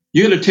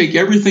 you got to take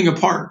everything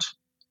apart.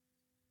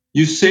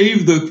 You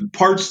save the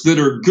parts that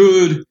are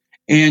good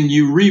and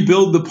you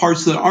rebuild the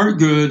parts that aren't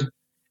good,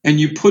 and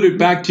you put it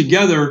back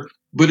together,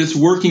 but it's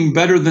working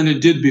better than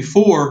it did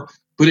before.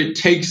 But it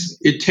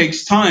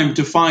takes time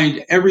to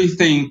find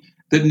everything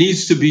that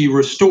needs to be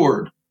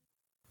restored.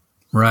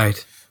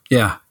 Right.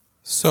 Yeah.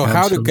 So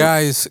How do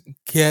guys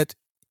get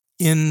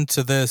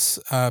into this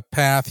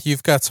path?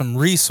 You've got some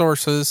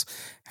resources.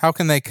 How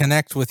can they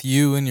connect with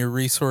you and your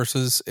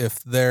resources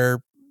if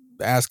they're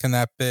asking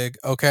that big?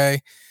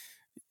 Okay.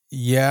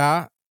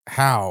 Yeah.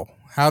 How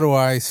do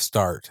I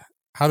start?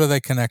 How do they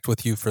connect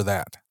with you for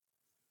that?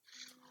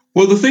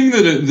 Well, the thing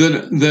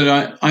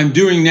that I'm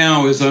doing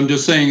now is I'm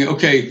just saying,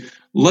 okay,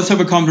 let's have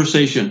a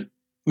conversation.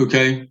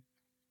 Okay.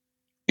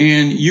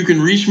 And you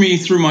can reach me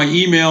through my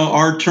email,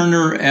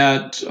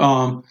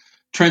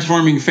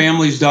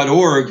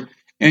 rturner@transformingfamilies.org.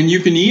 And you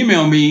can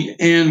email me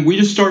and we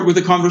just start with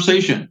a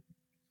conversation.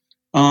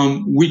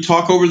 We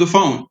talk over the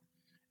phone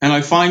and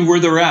I find where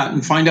they're at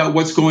and find out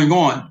what's going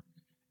on.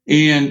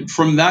 And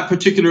from that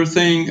particular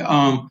thing,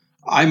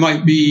 I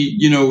might be,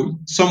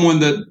 someone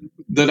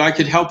that I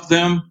could help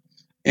them,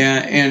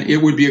 and it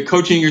would be a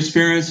coaching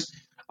experience.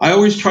 I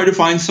always try to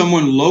find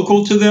someone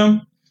local to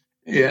them,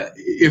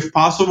 if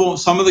possible.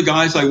 Some of the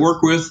guys I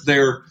work with,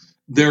 they're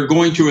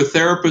going to a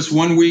therapist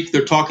one week,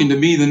 they're talking to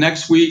me the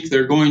next week,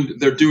 they're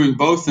doing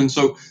both. And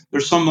so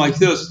there's some like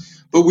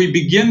this. But we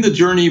begin the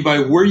journey by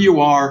where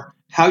you are,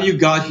 how you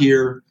got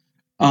here,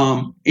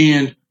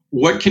 and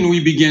what can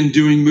we begin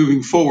doing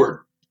moving forward.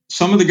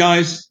 Some of the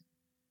guys,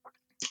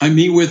 I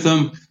meet with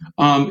them,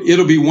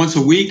 it'll be once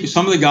a week.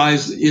 Some of the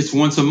guys, it's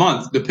once a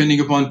month, depending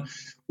upon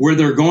where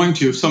they're going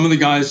to. Some of the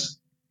guys,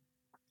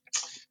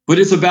 but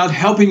it's about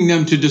helping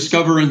them to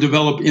discover and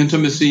develop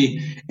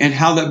intimacy and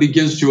how that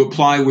begins to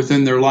apply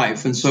within their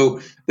life. And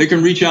so they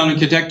can reach out and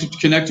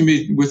connect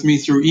with me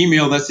through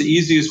email. That's the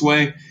easiest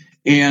way.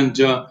 And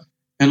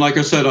like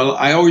I said,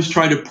 I always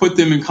try to put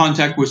them in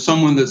contact with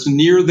someone that's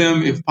near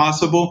them if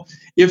possible.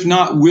 If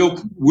not,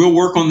 we'll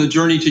work on the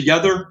journey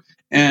together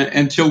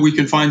until we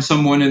can find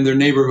someone in their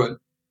neighborhood.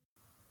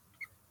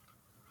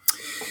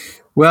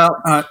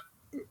 Well,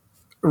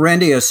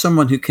 Randy, as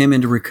someone who came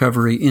into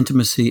recovery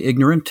intimacy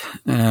ignorant,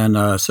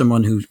 and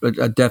someone who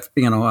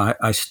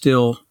I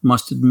still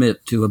must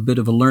admit to a bit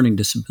of a learning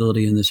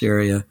disability in this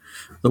area,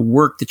 the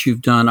work that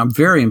you've done, I'm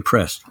very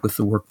impressed with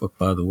the workbook,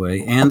 by the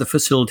way, and the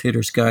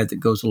facilitator's guide that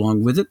goes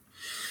along with it.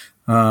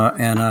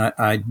 And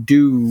I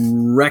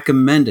do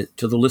recommend it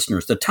to the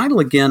listeners. The title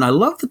again, I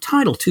love the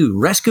title too,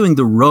 Rescuing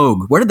the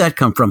Rogue. Where did that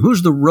come from?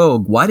 Who's the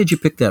rogue? Why did you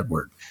pick that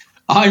word?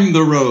 I'm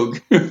the rogue.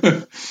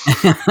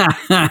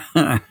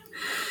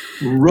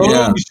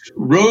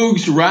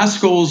 Rogues,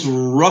 rascals,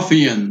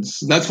 ruffians.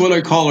 That's what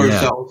I call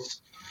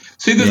ourselves.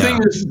 See, the thing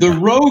is, the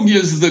rogue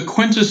is the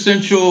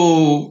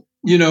quintessential,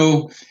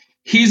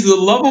 he's the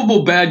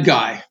lovable bad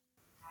guy.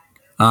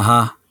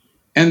 Uh-huh.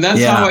 And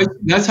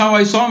that's how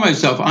I saw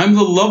myself. I'm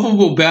the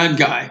lovable bad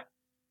guy.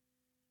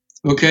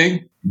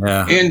 Okay?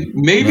 Yeah. And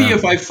maybe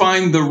if I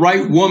find the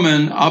right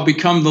woman, I'll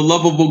become the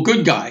lovable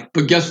good guy.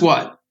 But guess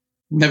what?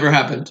 Never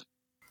happened.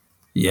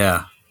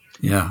 Yeah.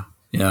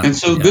 And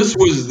so this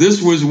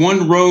was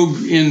one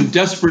rogue in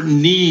desperate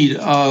need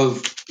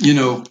of,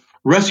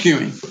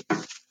 rescuing.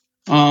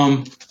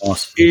 Awesome.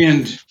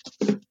 And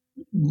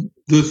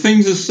the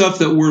things and stuff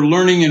that we're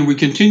learning and we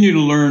continue to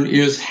learn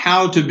is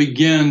how to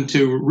begin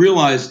to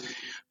realize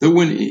that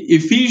when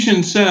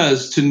Ephesians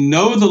says to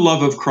know the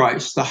love of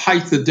Christ, the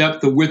height, the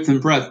depth, the width,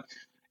 and breadth,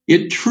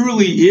 it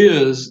truly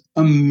is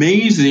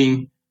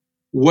amazing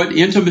what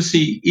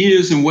intimacy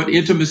is and what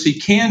intimacy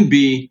can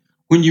be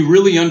when you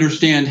really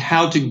understand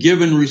how to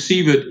give and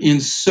receive it in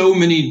so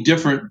many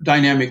different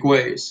dynamic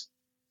ways.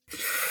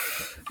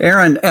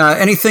 Aaron,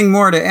 anything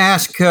more to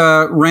ask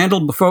Randy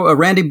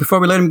before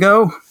we let him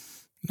go?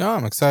 No,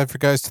 I'm excited for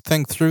guys to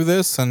think through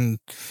this, and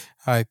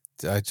I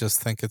just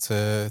think it's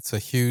a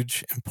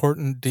huge,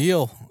 important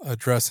deal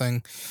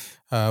addressing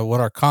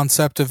what our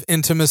concept of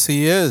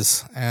intimacy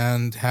is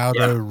and how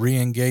to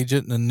re-engage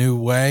it in a new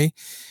way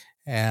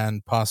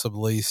and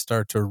possibly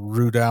start to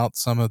root out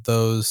some of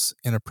those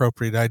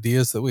inappropriate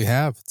ideas that we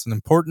have. It's an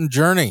important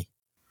journey.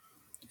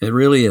 It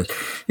really is.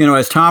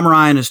 As Tom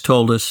Ryan has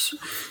told us,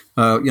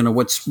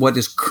 what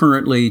is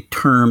currently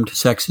termed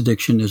sex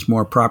addiction is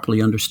more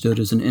properly understood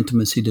as an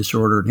intimacy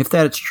disorder. And if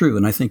that is true,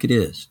 and I think it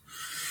is,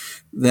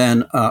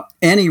 then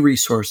any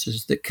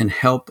resources that can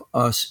help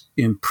us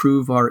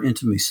improve our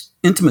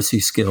intimacy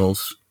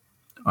skills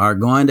are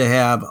going to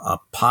have a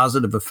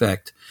positive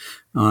effect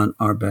on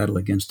our battle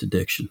against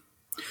addiction.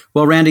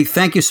 Well, Randy,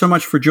 thank you so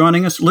much for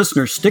joining us.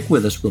 Listeners, stick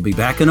with us. We'll be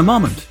back in a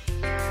moment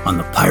on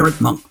the Pirate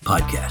Monk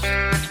Podcast.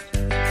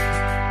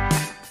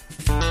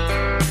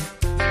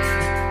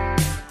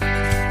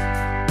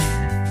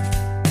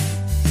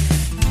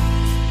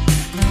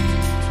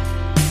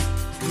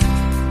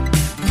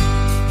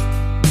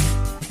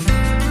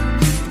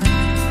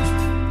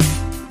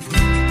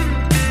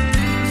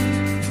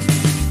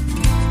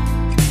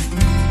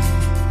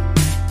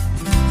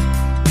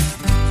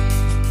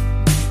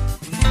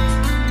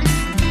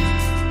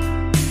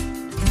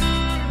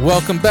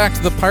 Welcome back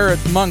to the Pirate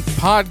Monk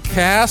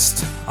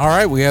Podcast. All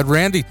right, we had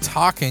Randy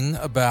talking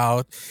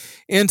about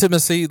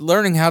intimacy,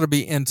 learning how to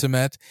be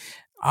intimate.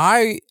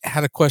 I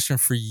had a question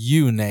for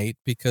you, Nate,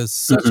 because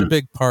such a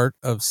big part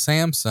of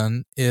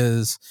Samson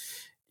is,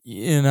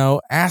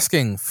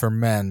 asking for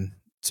men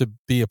to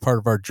be a part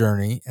of our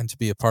journey and to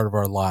be a part of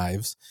our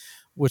lives,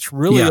 which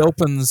really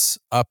opens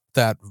up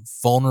that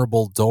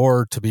vulnerable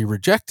door to be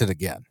rejected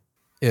again.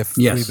 If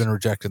we've been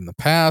rejected in the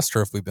past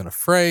or if we've been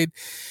afraid.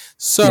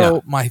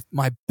 So my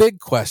big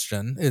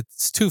question,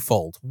 it's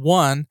twofold.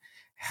 One,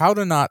 how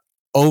to not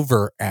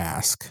over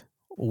ask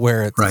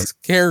where it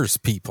scares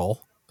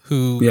people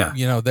who,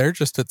 they're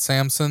just at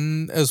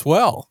Samson as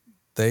well.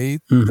 They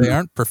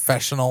aren't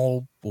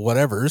professional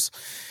whatevers,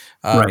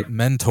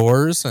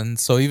 mentors. And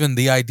so even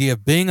the idea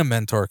of being a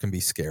mentor can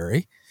be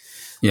scary.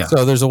 Yeah.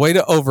 So there's a way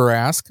to over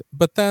ask,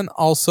 but then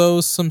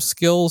also some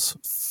skills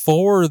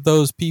for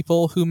those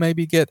people who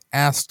maybe get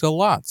asked a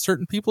lot.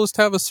 Certain people just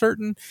have a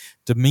certain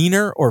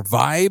demeanor or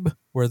vibe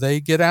where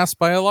they get asked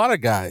by a lot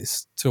of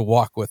guys to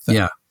walk with them.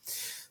 Yeah.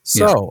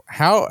 So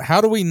how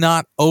do we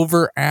not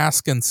over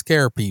ask and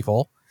scare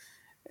people?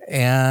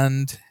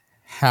 And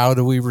how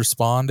do we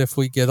respond if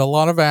we get a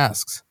lot of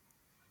asks?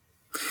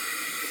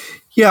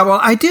 Yeah, well,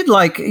 I did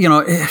like,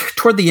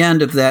 toward the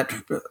end of that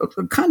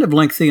kind of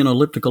lengthy and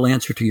elliptical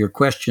answer to your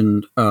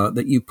question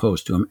that you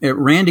posed to him,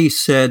 Randy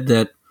said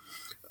that,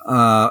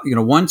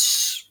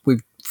 once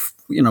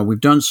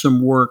we've done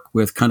some work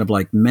with kind of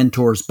like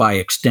mentors by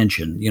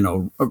extension,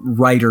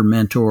 writer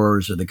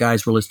mentors or the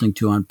guys we're listening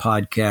to on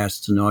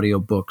podcasts and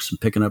audiobooks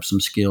and picking up some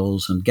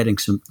skills and getting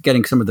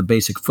some of the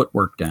basic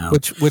footwork down.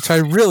 Which I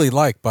really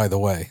like, by the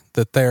way,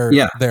 that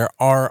there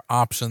are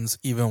options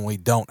even when we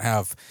don't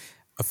have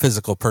a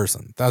physical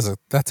person. That's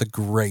a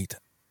great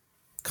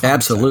concept.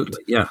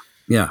 Absolutely. Yeah.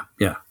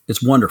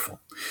 It's wonderful.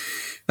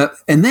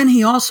 And then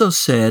he also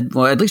said,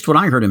 well, at least what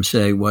I heard him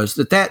say was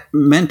that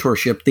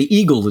mentorship, the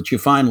eagle that you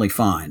finally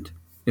find,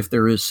 if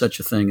there is such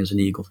a thing as an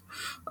eagle,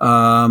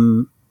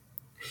 that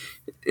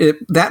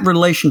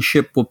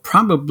relationship will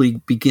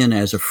probably begin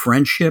as a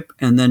friendship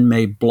and then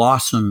may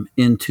blossom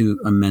into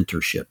a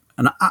mentorship.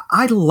 And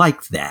I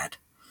like that.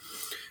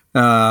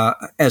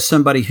 As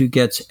somebody who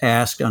gets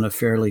asked on a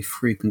fairly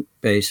frequent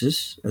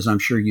basis, as I'm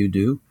sure you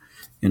do,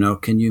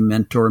 can you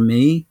mentor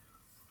me?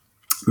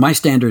 My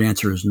standard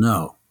answer is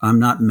no. I'm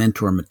not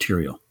mentor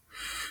material.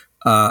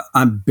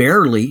 I'm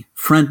barely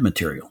friend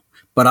material,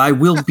 but I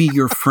will be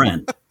your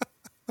friend.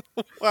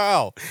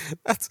 Wow.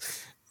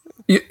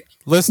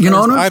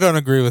 Listeners, I don't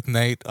agree with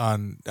Nate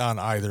on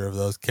either of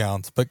those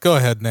counts, but go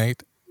ahead,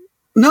 Nate.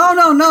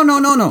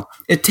 No.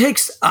 It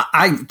takes,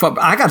 I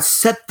got to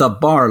set the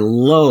bar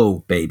low,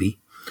 baby.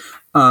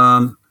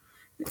 And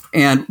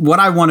what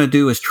I want to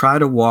do is try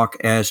to walk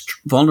as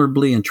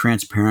vulnerably and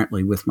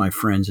transparently with my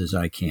friends as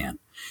I can.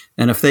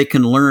 And if they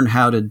can learn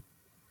how to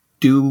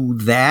do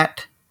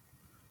that,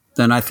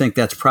 then I think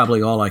that's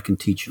probably all I can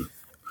teach them.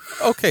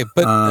 Okay,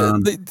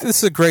 but this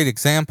is a great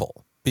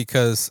example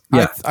because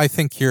I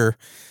think you're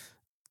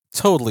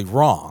totally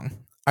wrong.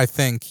 I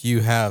think you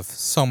have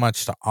so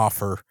much to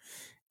offer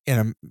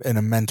in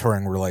a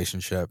mentoring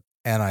relationship,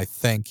 and I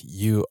think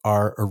you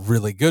are a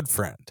really good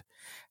friend.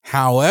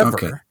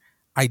 However,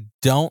 I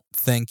don't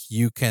think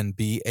you can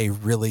be a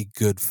really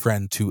good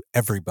friend to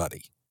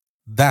everybody.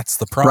 That's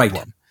the problem.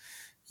 Right.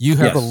 You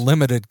have a Yes.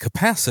 limited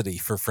capacity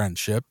for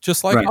friendship,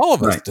 just like Right, all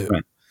of us right, do.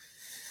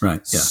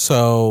 Right. Yeah.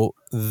 So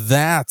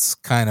that's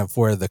kind of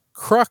where the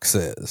crux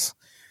is,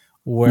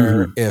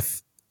 where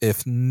Mhm.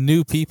 if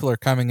new people are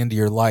coming into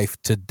your life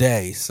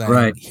today saying,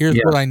 Right. here's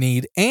Yeah. what I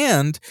need,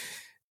 and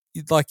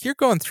like you're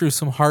going through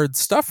some hard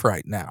stuff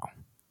right now.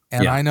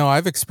 And Yeah. I know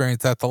I've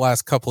experienced that the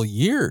last couple of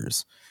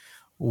years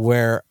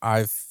where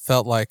I've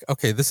felt like,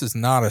 okay, this is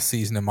not a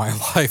season in my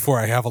life where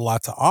I have a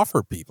lot to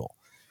offer people.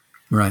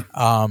 Right.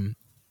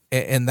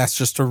 And that's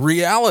just a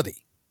reality.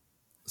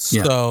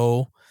 Yeah.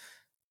 So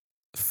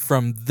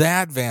from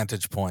that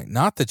vantage point,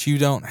 not that you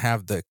don't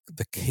have the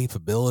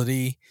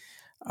capability,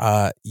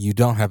 you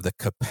don't have the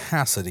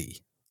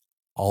capacity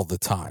all the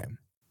time.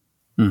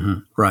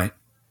 Right.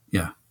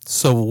 Yeah.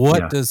 So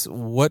what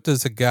Yeah.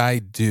 does a guy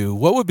do?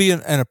 What would be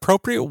an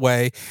appropriate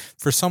way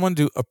for someone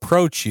to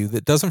approach you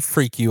that doesn't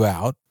freak you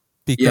out?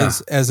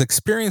 Because as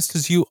experienced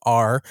as you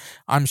are,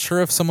 I'm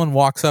sure if someone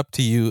walks up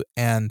to you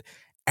and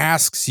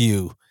asks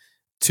you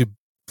to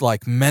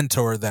like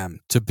mentor them,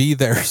 to be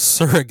their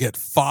surrogate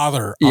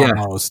father Yeah.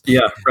 almost,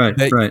 Yeah. Right.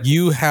 that Right.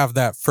 you have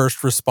that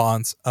first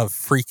response of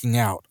freaking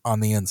out on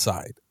the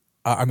inside.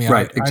 I mean,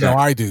 Right. I know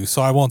Exactly. I do,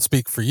 so I won't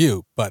speak for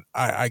you, but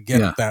I get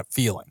Yeah. that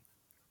feeling.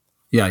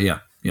 Yeah. Yeah.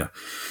 Yeah.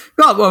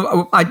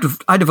 Well, I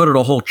devoted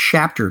a whole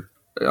chapter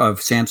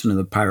of Samson and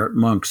the Pirate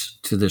Monks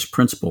to this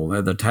principle.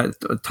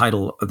 The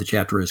title of the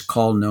chapter is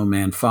 "Call No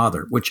Man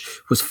Father,"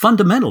 which was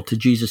fundamental to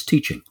Jesus'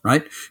 teaching.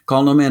 Right?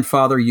 Call no man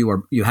father.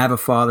 You have a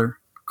father,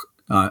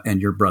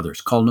 and your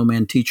brothers. Call no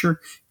man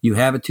teacher. You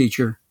have a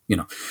teacher.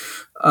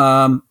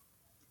 But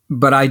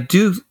I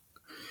do.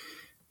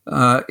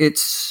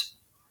 It's.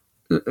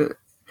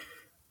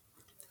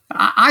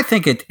 I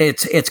think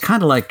it's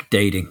kind of like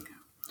dating.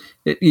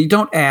 You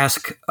don't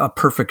ask a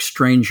perfect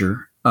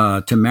stranger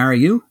to marry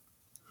you,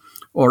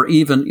 or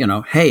even,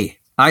 hey,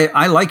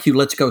 I like you,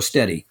 let's go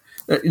steady.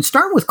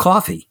 Start with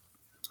coffee.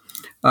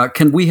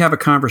 Can we have a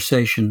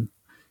conversation?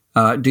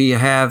 Could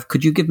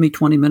you give me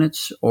 20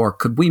 minutes, or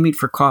could we meet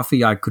for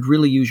coffee? I could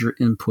really use your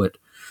input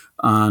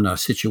on a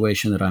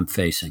situation that I'm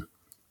facing.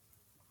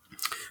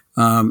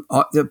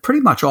 Pretty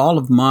much all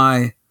of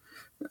my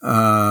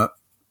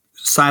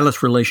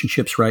Silas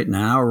relationships right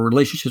now are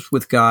relationships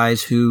with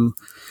guys who,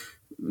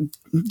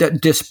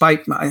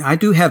 that I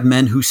do have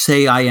men who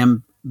say I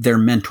am their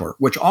mentor,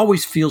 which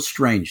always feels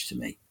strange to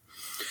me.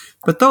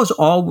 But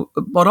all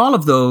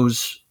of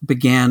those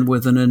began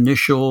with an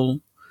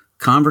initial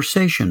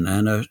conversation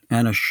and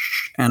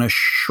a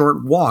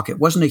short walk. It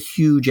wasn't a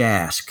huge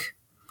ask,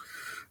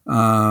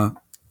 and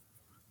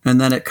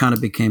then it kind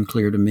of became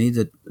clear to me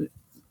that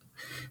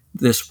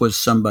this was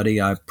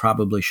somebody I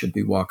probably should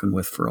be walking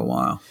with for a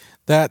while.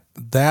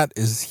 That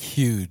is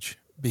huge,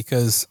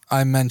 because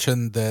I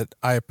mentioned that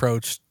I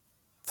approached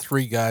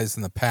 3 guys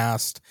in the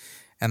past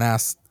and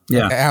asked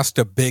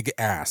a big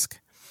ask.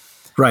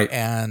 Right.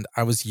 And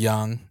I was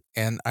young,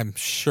 and I'm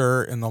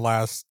sure in the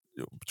last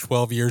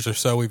 12 years or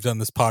so we've done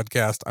this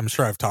podcast, I'm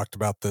sure I've talked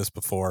about this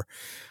before.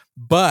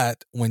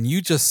 But when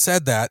you just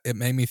said that, it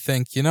made me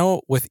think,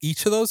 with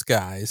each of those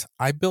guys,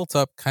 I built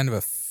up kind of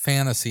a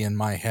fantasy in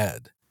my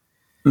head.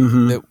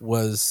 That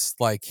was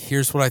like,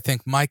 here's what I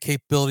think my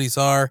capabilities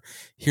are.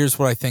 Here's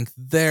what I think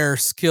their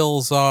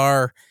skills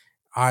are.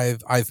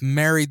 I've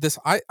married this.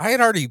 I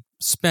had already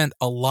spent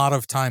a lot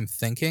of time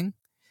thinking.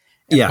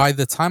 And by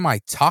the time I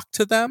talked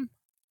to them,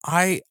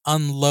 I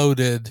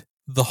unloaded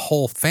the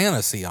whole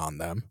fantasy on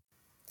them.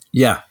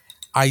 Yeah.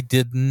 I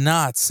did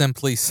not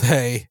simply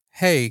say,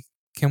 hey,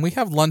 can we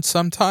have lunch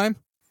sometime?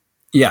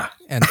 Yeah.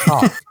 And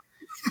talk.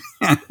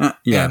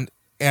 Yeah.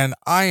 And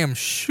I am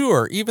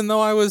sure, even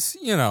though I was,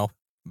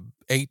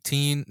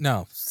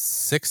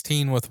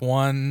 16 with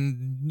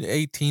one,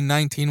 18,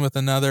 19 with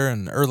another,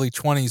 and early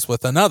 20s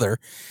with another,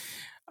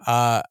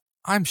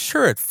 I'm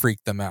sure it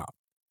freaked them out.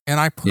 And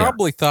I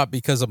probably thought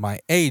because of my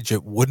age,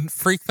 it wouldn't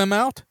freak them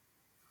out.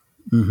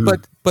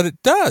 But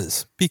it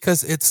does,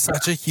 because it's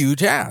such a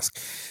huge ask.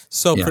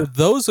 So for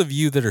those of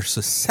you that are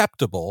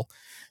susceptible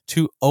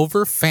to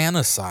over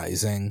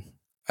fantasizing,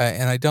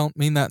 and I don't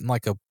mean that in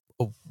like a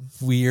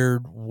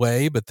weird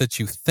way, but that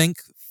you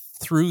think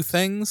through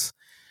things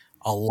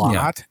a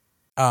lot,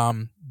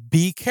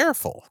 be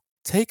careful.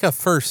 Take a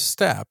first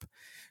step.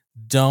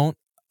 Don't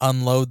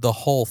unload the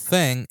whole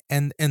thing,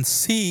 and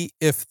see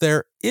if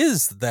there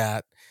is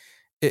that,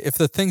 if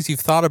the things you've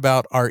thought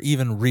about are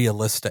even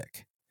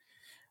realistic.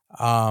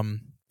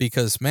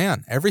 Because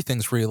man,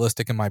 everything's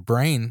realistic in my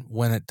brain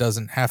when it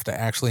doesn't have to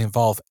actually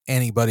involve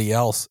anybody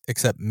else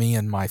except me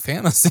and my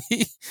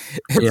fantasy.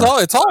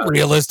 It's all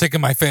realistic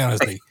in my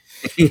fantasy.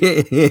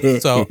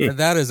 So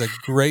that is a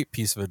great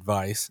piece of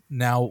advice.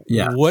 Now,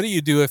 what do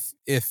you do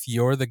if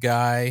you're the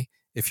guy,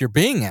 if you're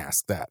being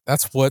asked that?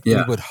 That's what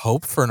we would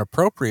hope for, an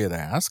appropriate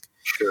ask.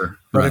 Sure.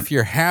 But if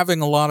you're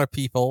having a lot of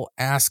people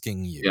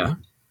asking you,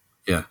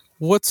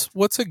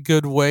 what's a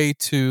good way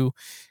to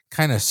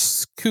kind of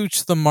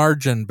scooch the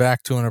margin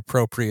back to an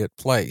appropriate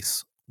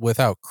place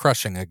without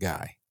crushing a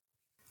guy?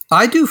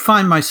 I do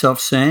find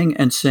myself saying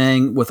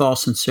with all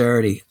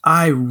sincerity,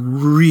 I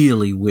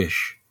really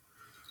wish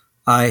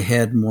I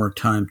had more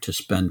time to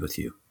spend with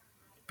you,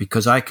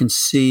 because I can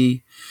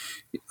see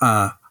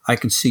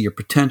your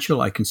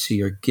potential. I can see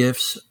your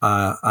gifts.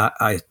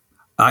 I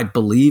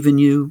believe in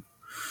you.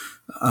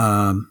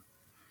 And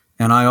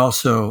I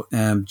also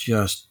am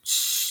just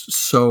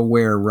so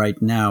aware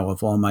right now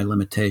of all my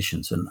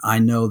limitations. And I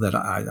know that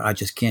I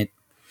just can't,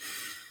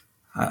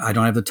 I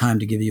don't have the time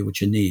to give you what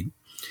you need.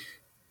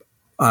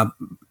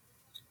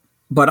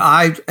 But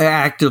I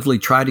actively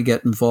try to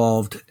get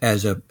involved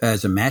as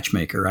a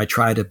matchmaker. I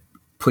try to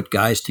put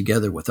guys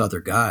together with other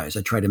guys.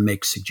 I try to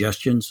make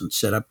suggestions and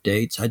set up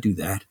dates. I do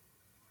that.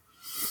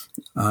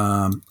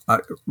 And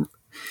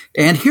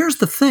here's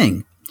the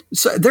thing.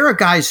 So there are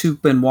guys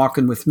who've been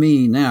walking with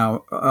me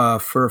now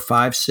for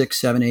 5, 6,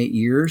 7, 8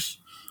 years.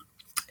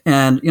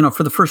 And,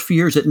 for the first few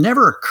years, it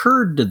never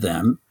occurred to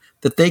them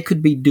that they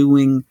could be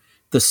doing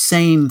the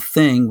same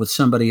thing with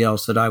somebody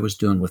else that I was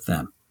doing with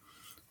them.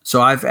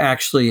 So I've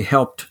actually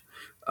helped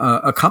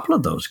a couple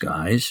of those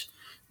guys,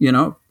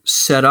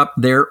 set up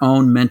their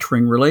own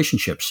mentoring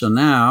relationships. So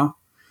now,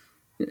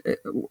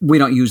 we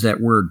don't use that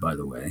word, by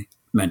the way,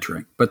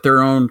 mentoring, but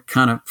their own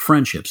kind of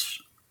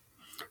friendships,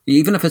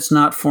 even if it's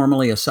not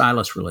formally a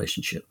Silas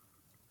relationship.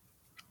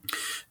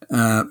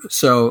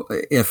 So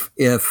if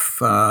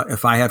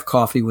I have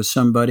coffee with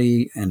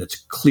somebody and it's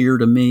clear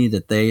to me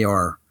that they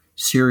are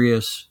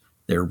serious,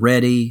 they're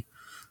ready,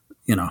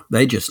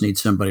 they just need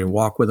somebody to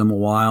walk with them a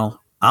while,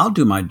 I'll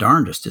do my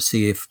darndest to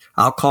see if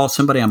I'll call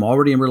somebody I'm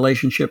already in a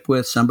relationship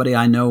with, somebody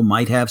I know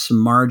might have some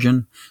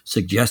margin,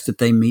 suggest that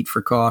they meet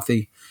for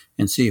coffee,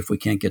 and see if we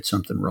can't get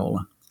something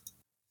rolling.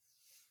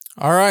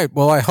 All right.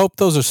 Well, I hope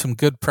those are some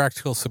good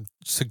practical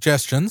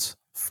suggestions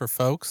for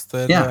folks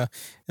that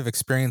have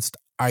experienced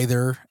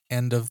either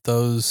end of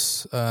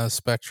those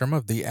spectrum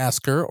of the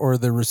asker or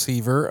the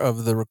receiver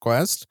of the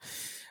request.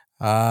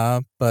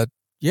 But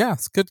yeah,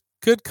 it's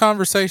good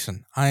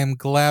conversation. I am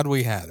glad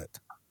we had it.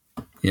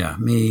 Yeah,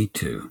 me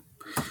too.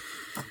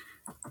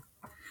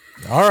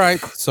 All right.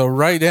 So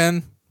write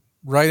in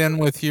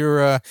with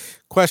your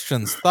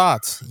questions,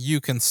 thoughts.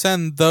 You can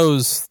send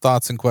those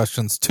thoughts and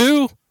questions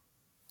to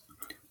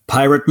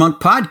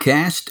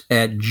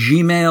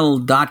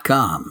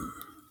piratemonkpodcast@gmail.com.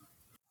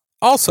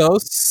 Also,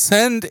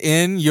 send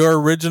in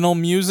your original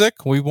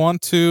music. We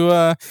want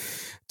to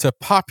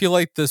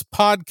populate this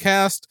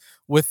podcast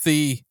with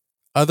the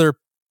other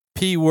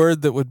P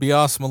word that would be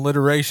awesome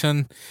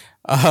alliteration.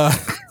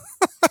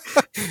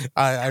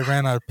 I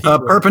ran out of P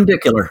word.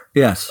 Perpendicular,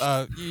 yes.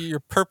 Your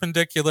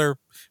perpendicular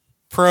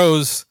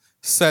prose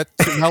set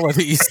to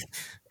melodies.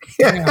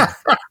 Yeah.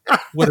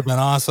 Would have been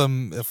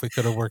awesome if we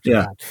could have worked it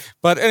out.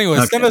 But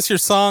anyway, Send us your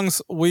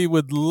songs. We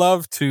would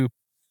love to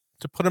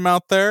put them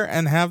out there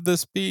and have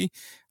this be,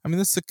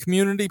 this is a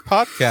community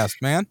podcast,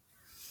 man.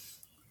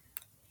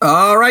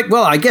 All right.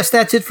 Well, I guess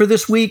that's it for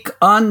this week.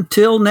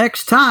 Until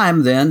next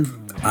time, then,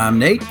 I'm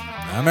Nate.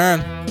 I'm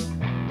Aaron.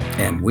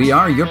 And we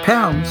are your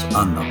pals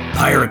on the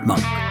Pirate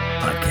Monk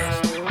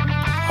Podcast.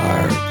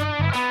 All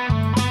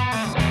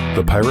right.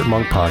 The Pirate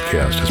Monk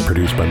Podcast is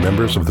produced by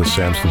members of the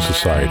Samson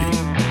Society.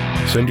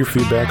 Send your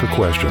feedback or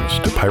questions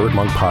to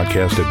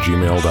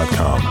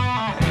piratemonkpodcast@gmail.com.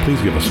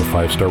 Please give us a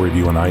 5-star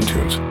review on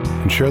iTunes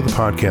and share the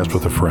podcast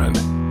with a friend.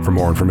 For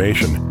more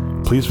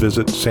information, please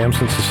visit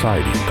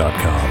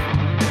samsonsociety.com.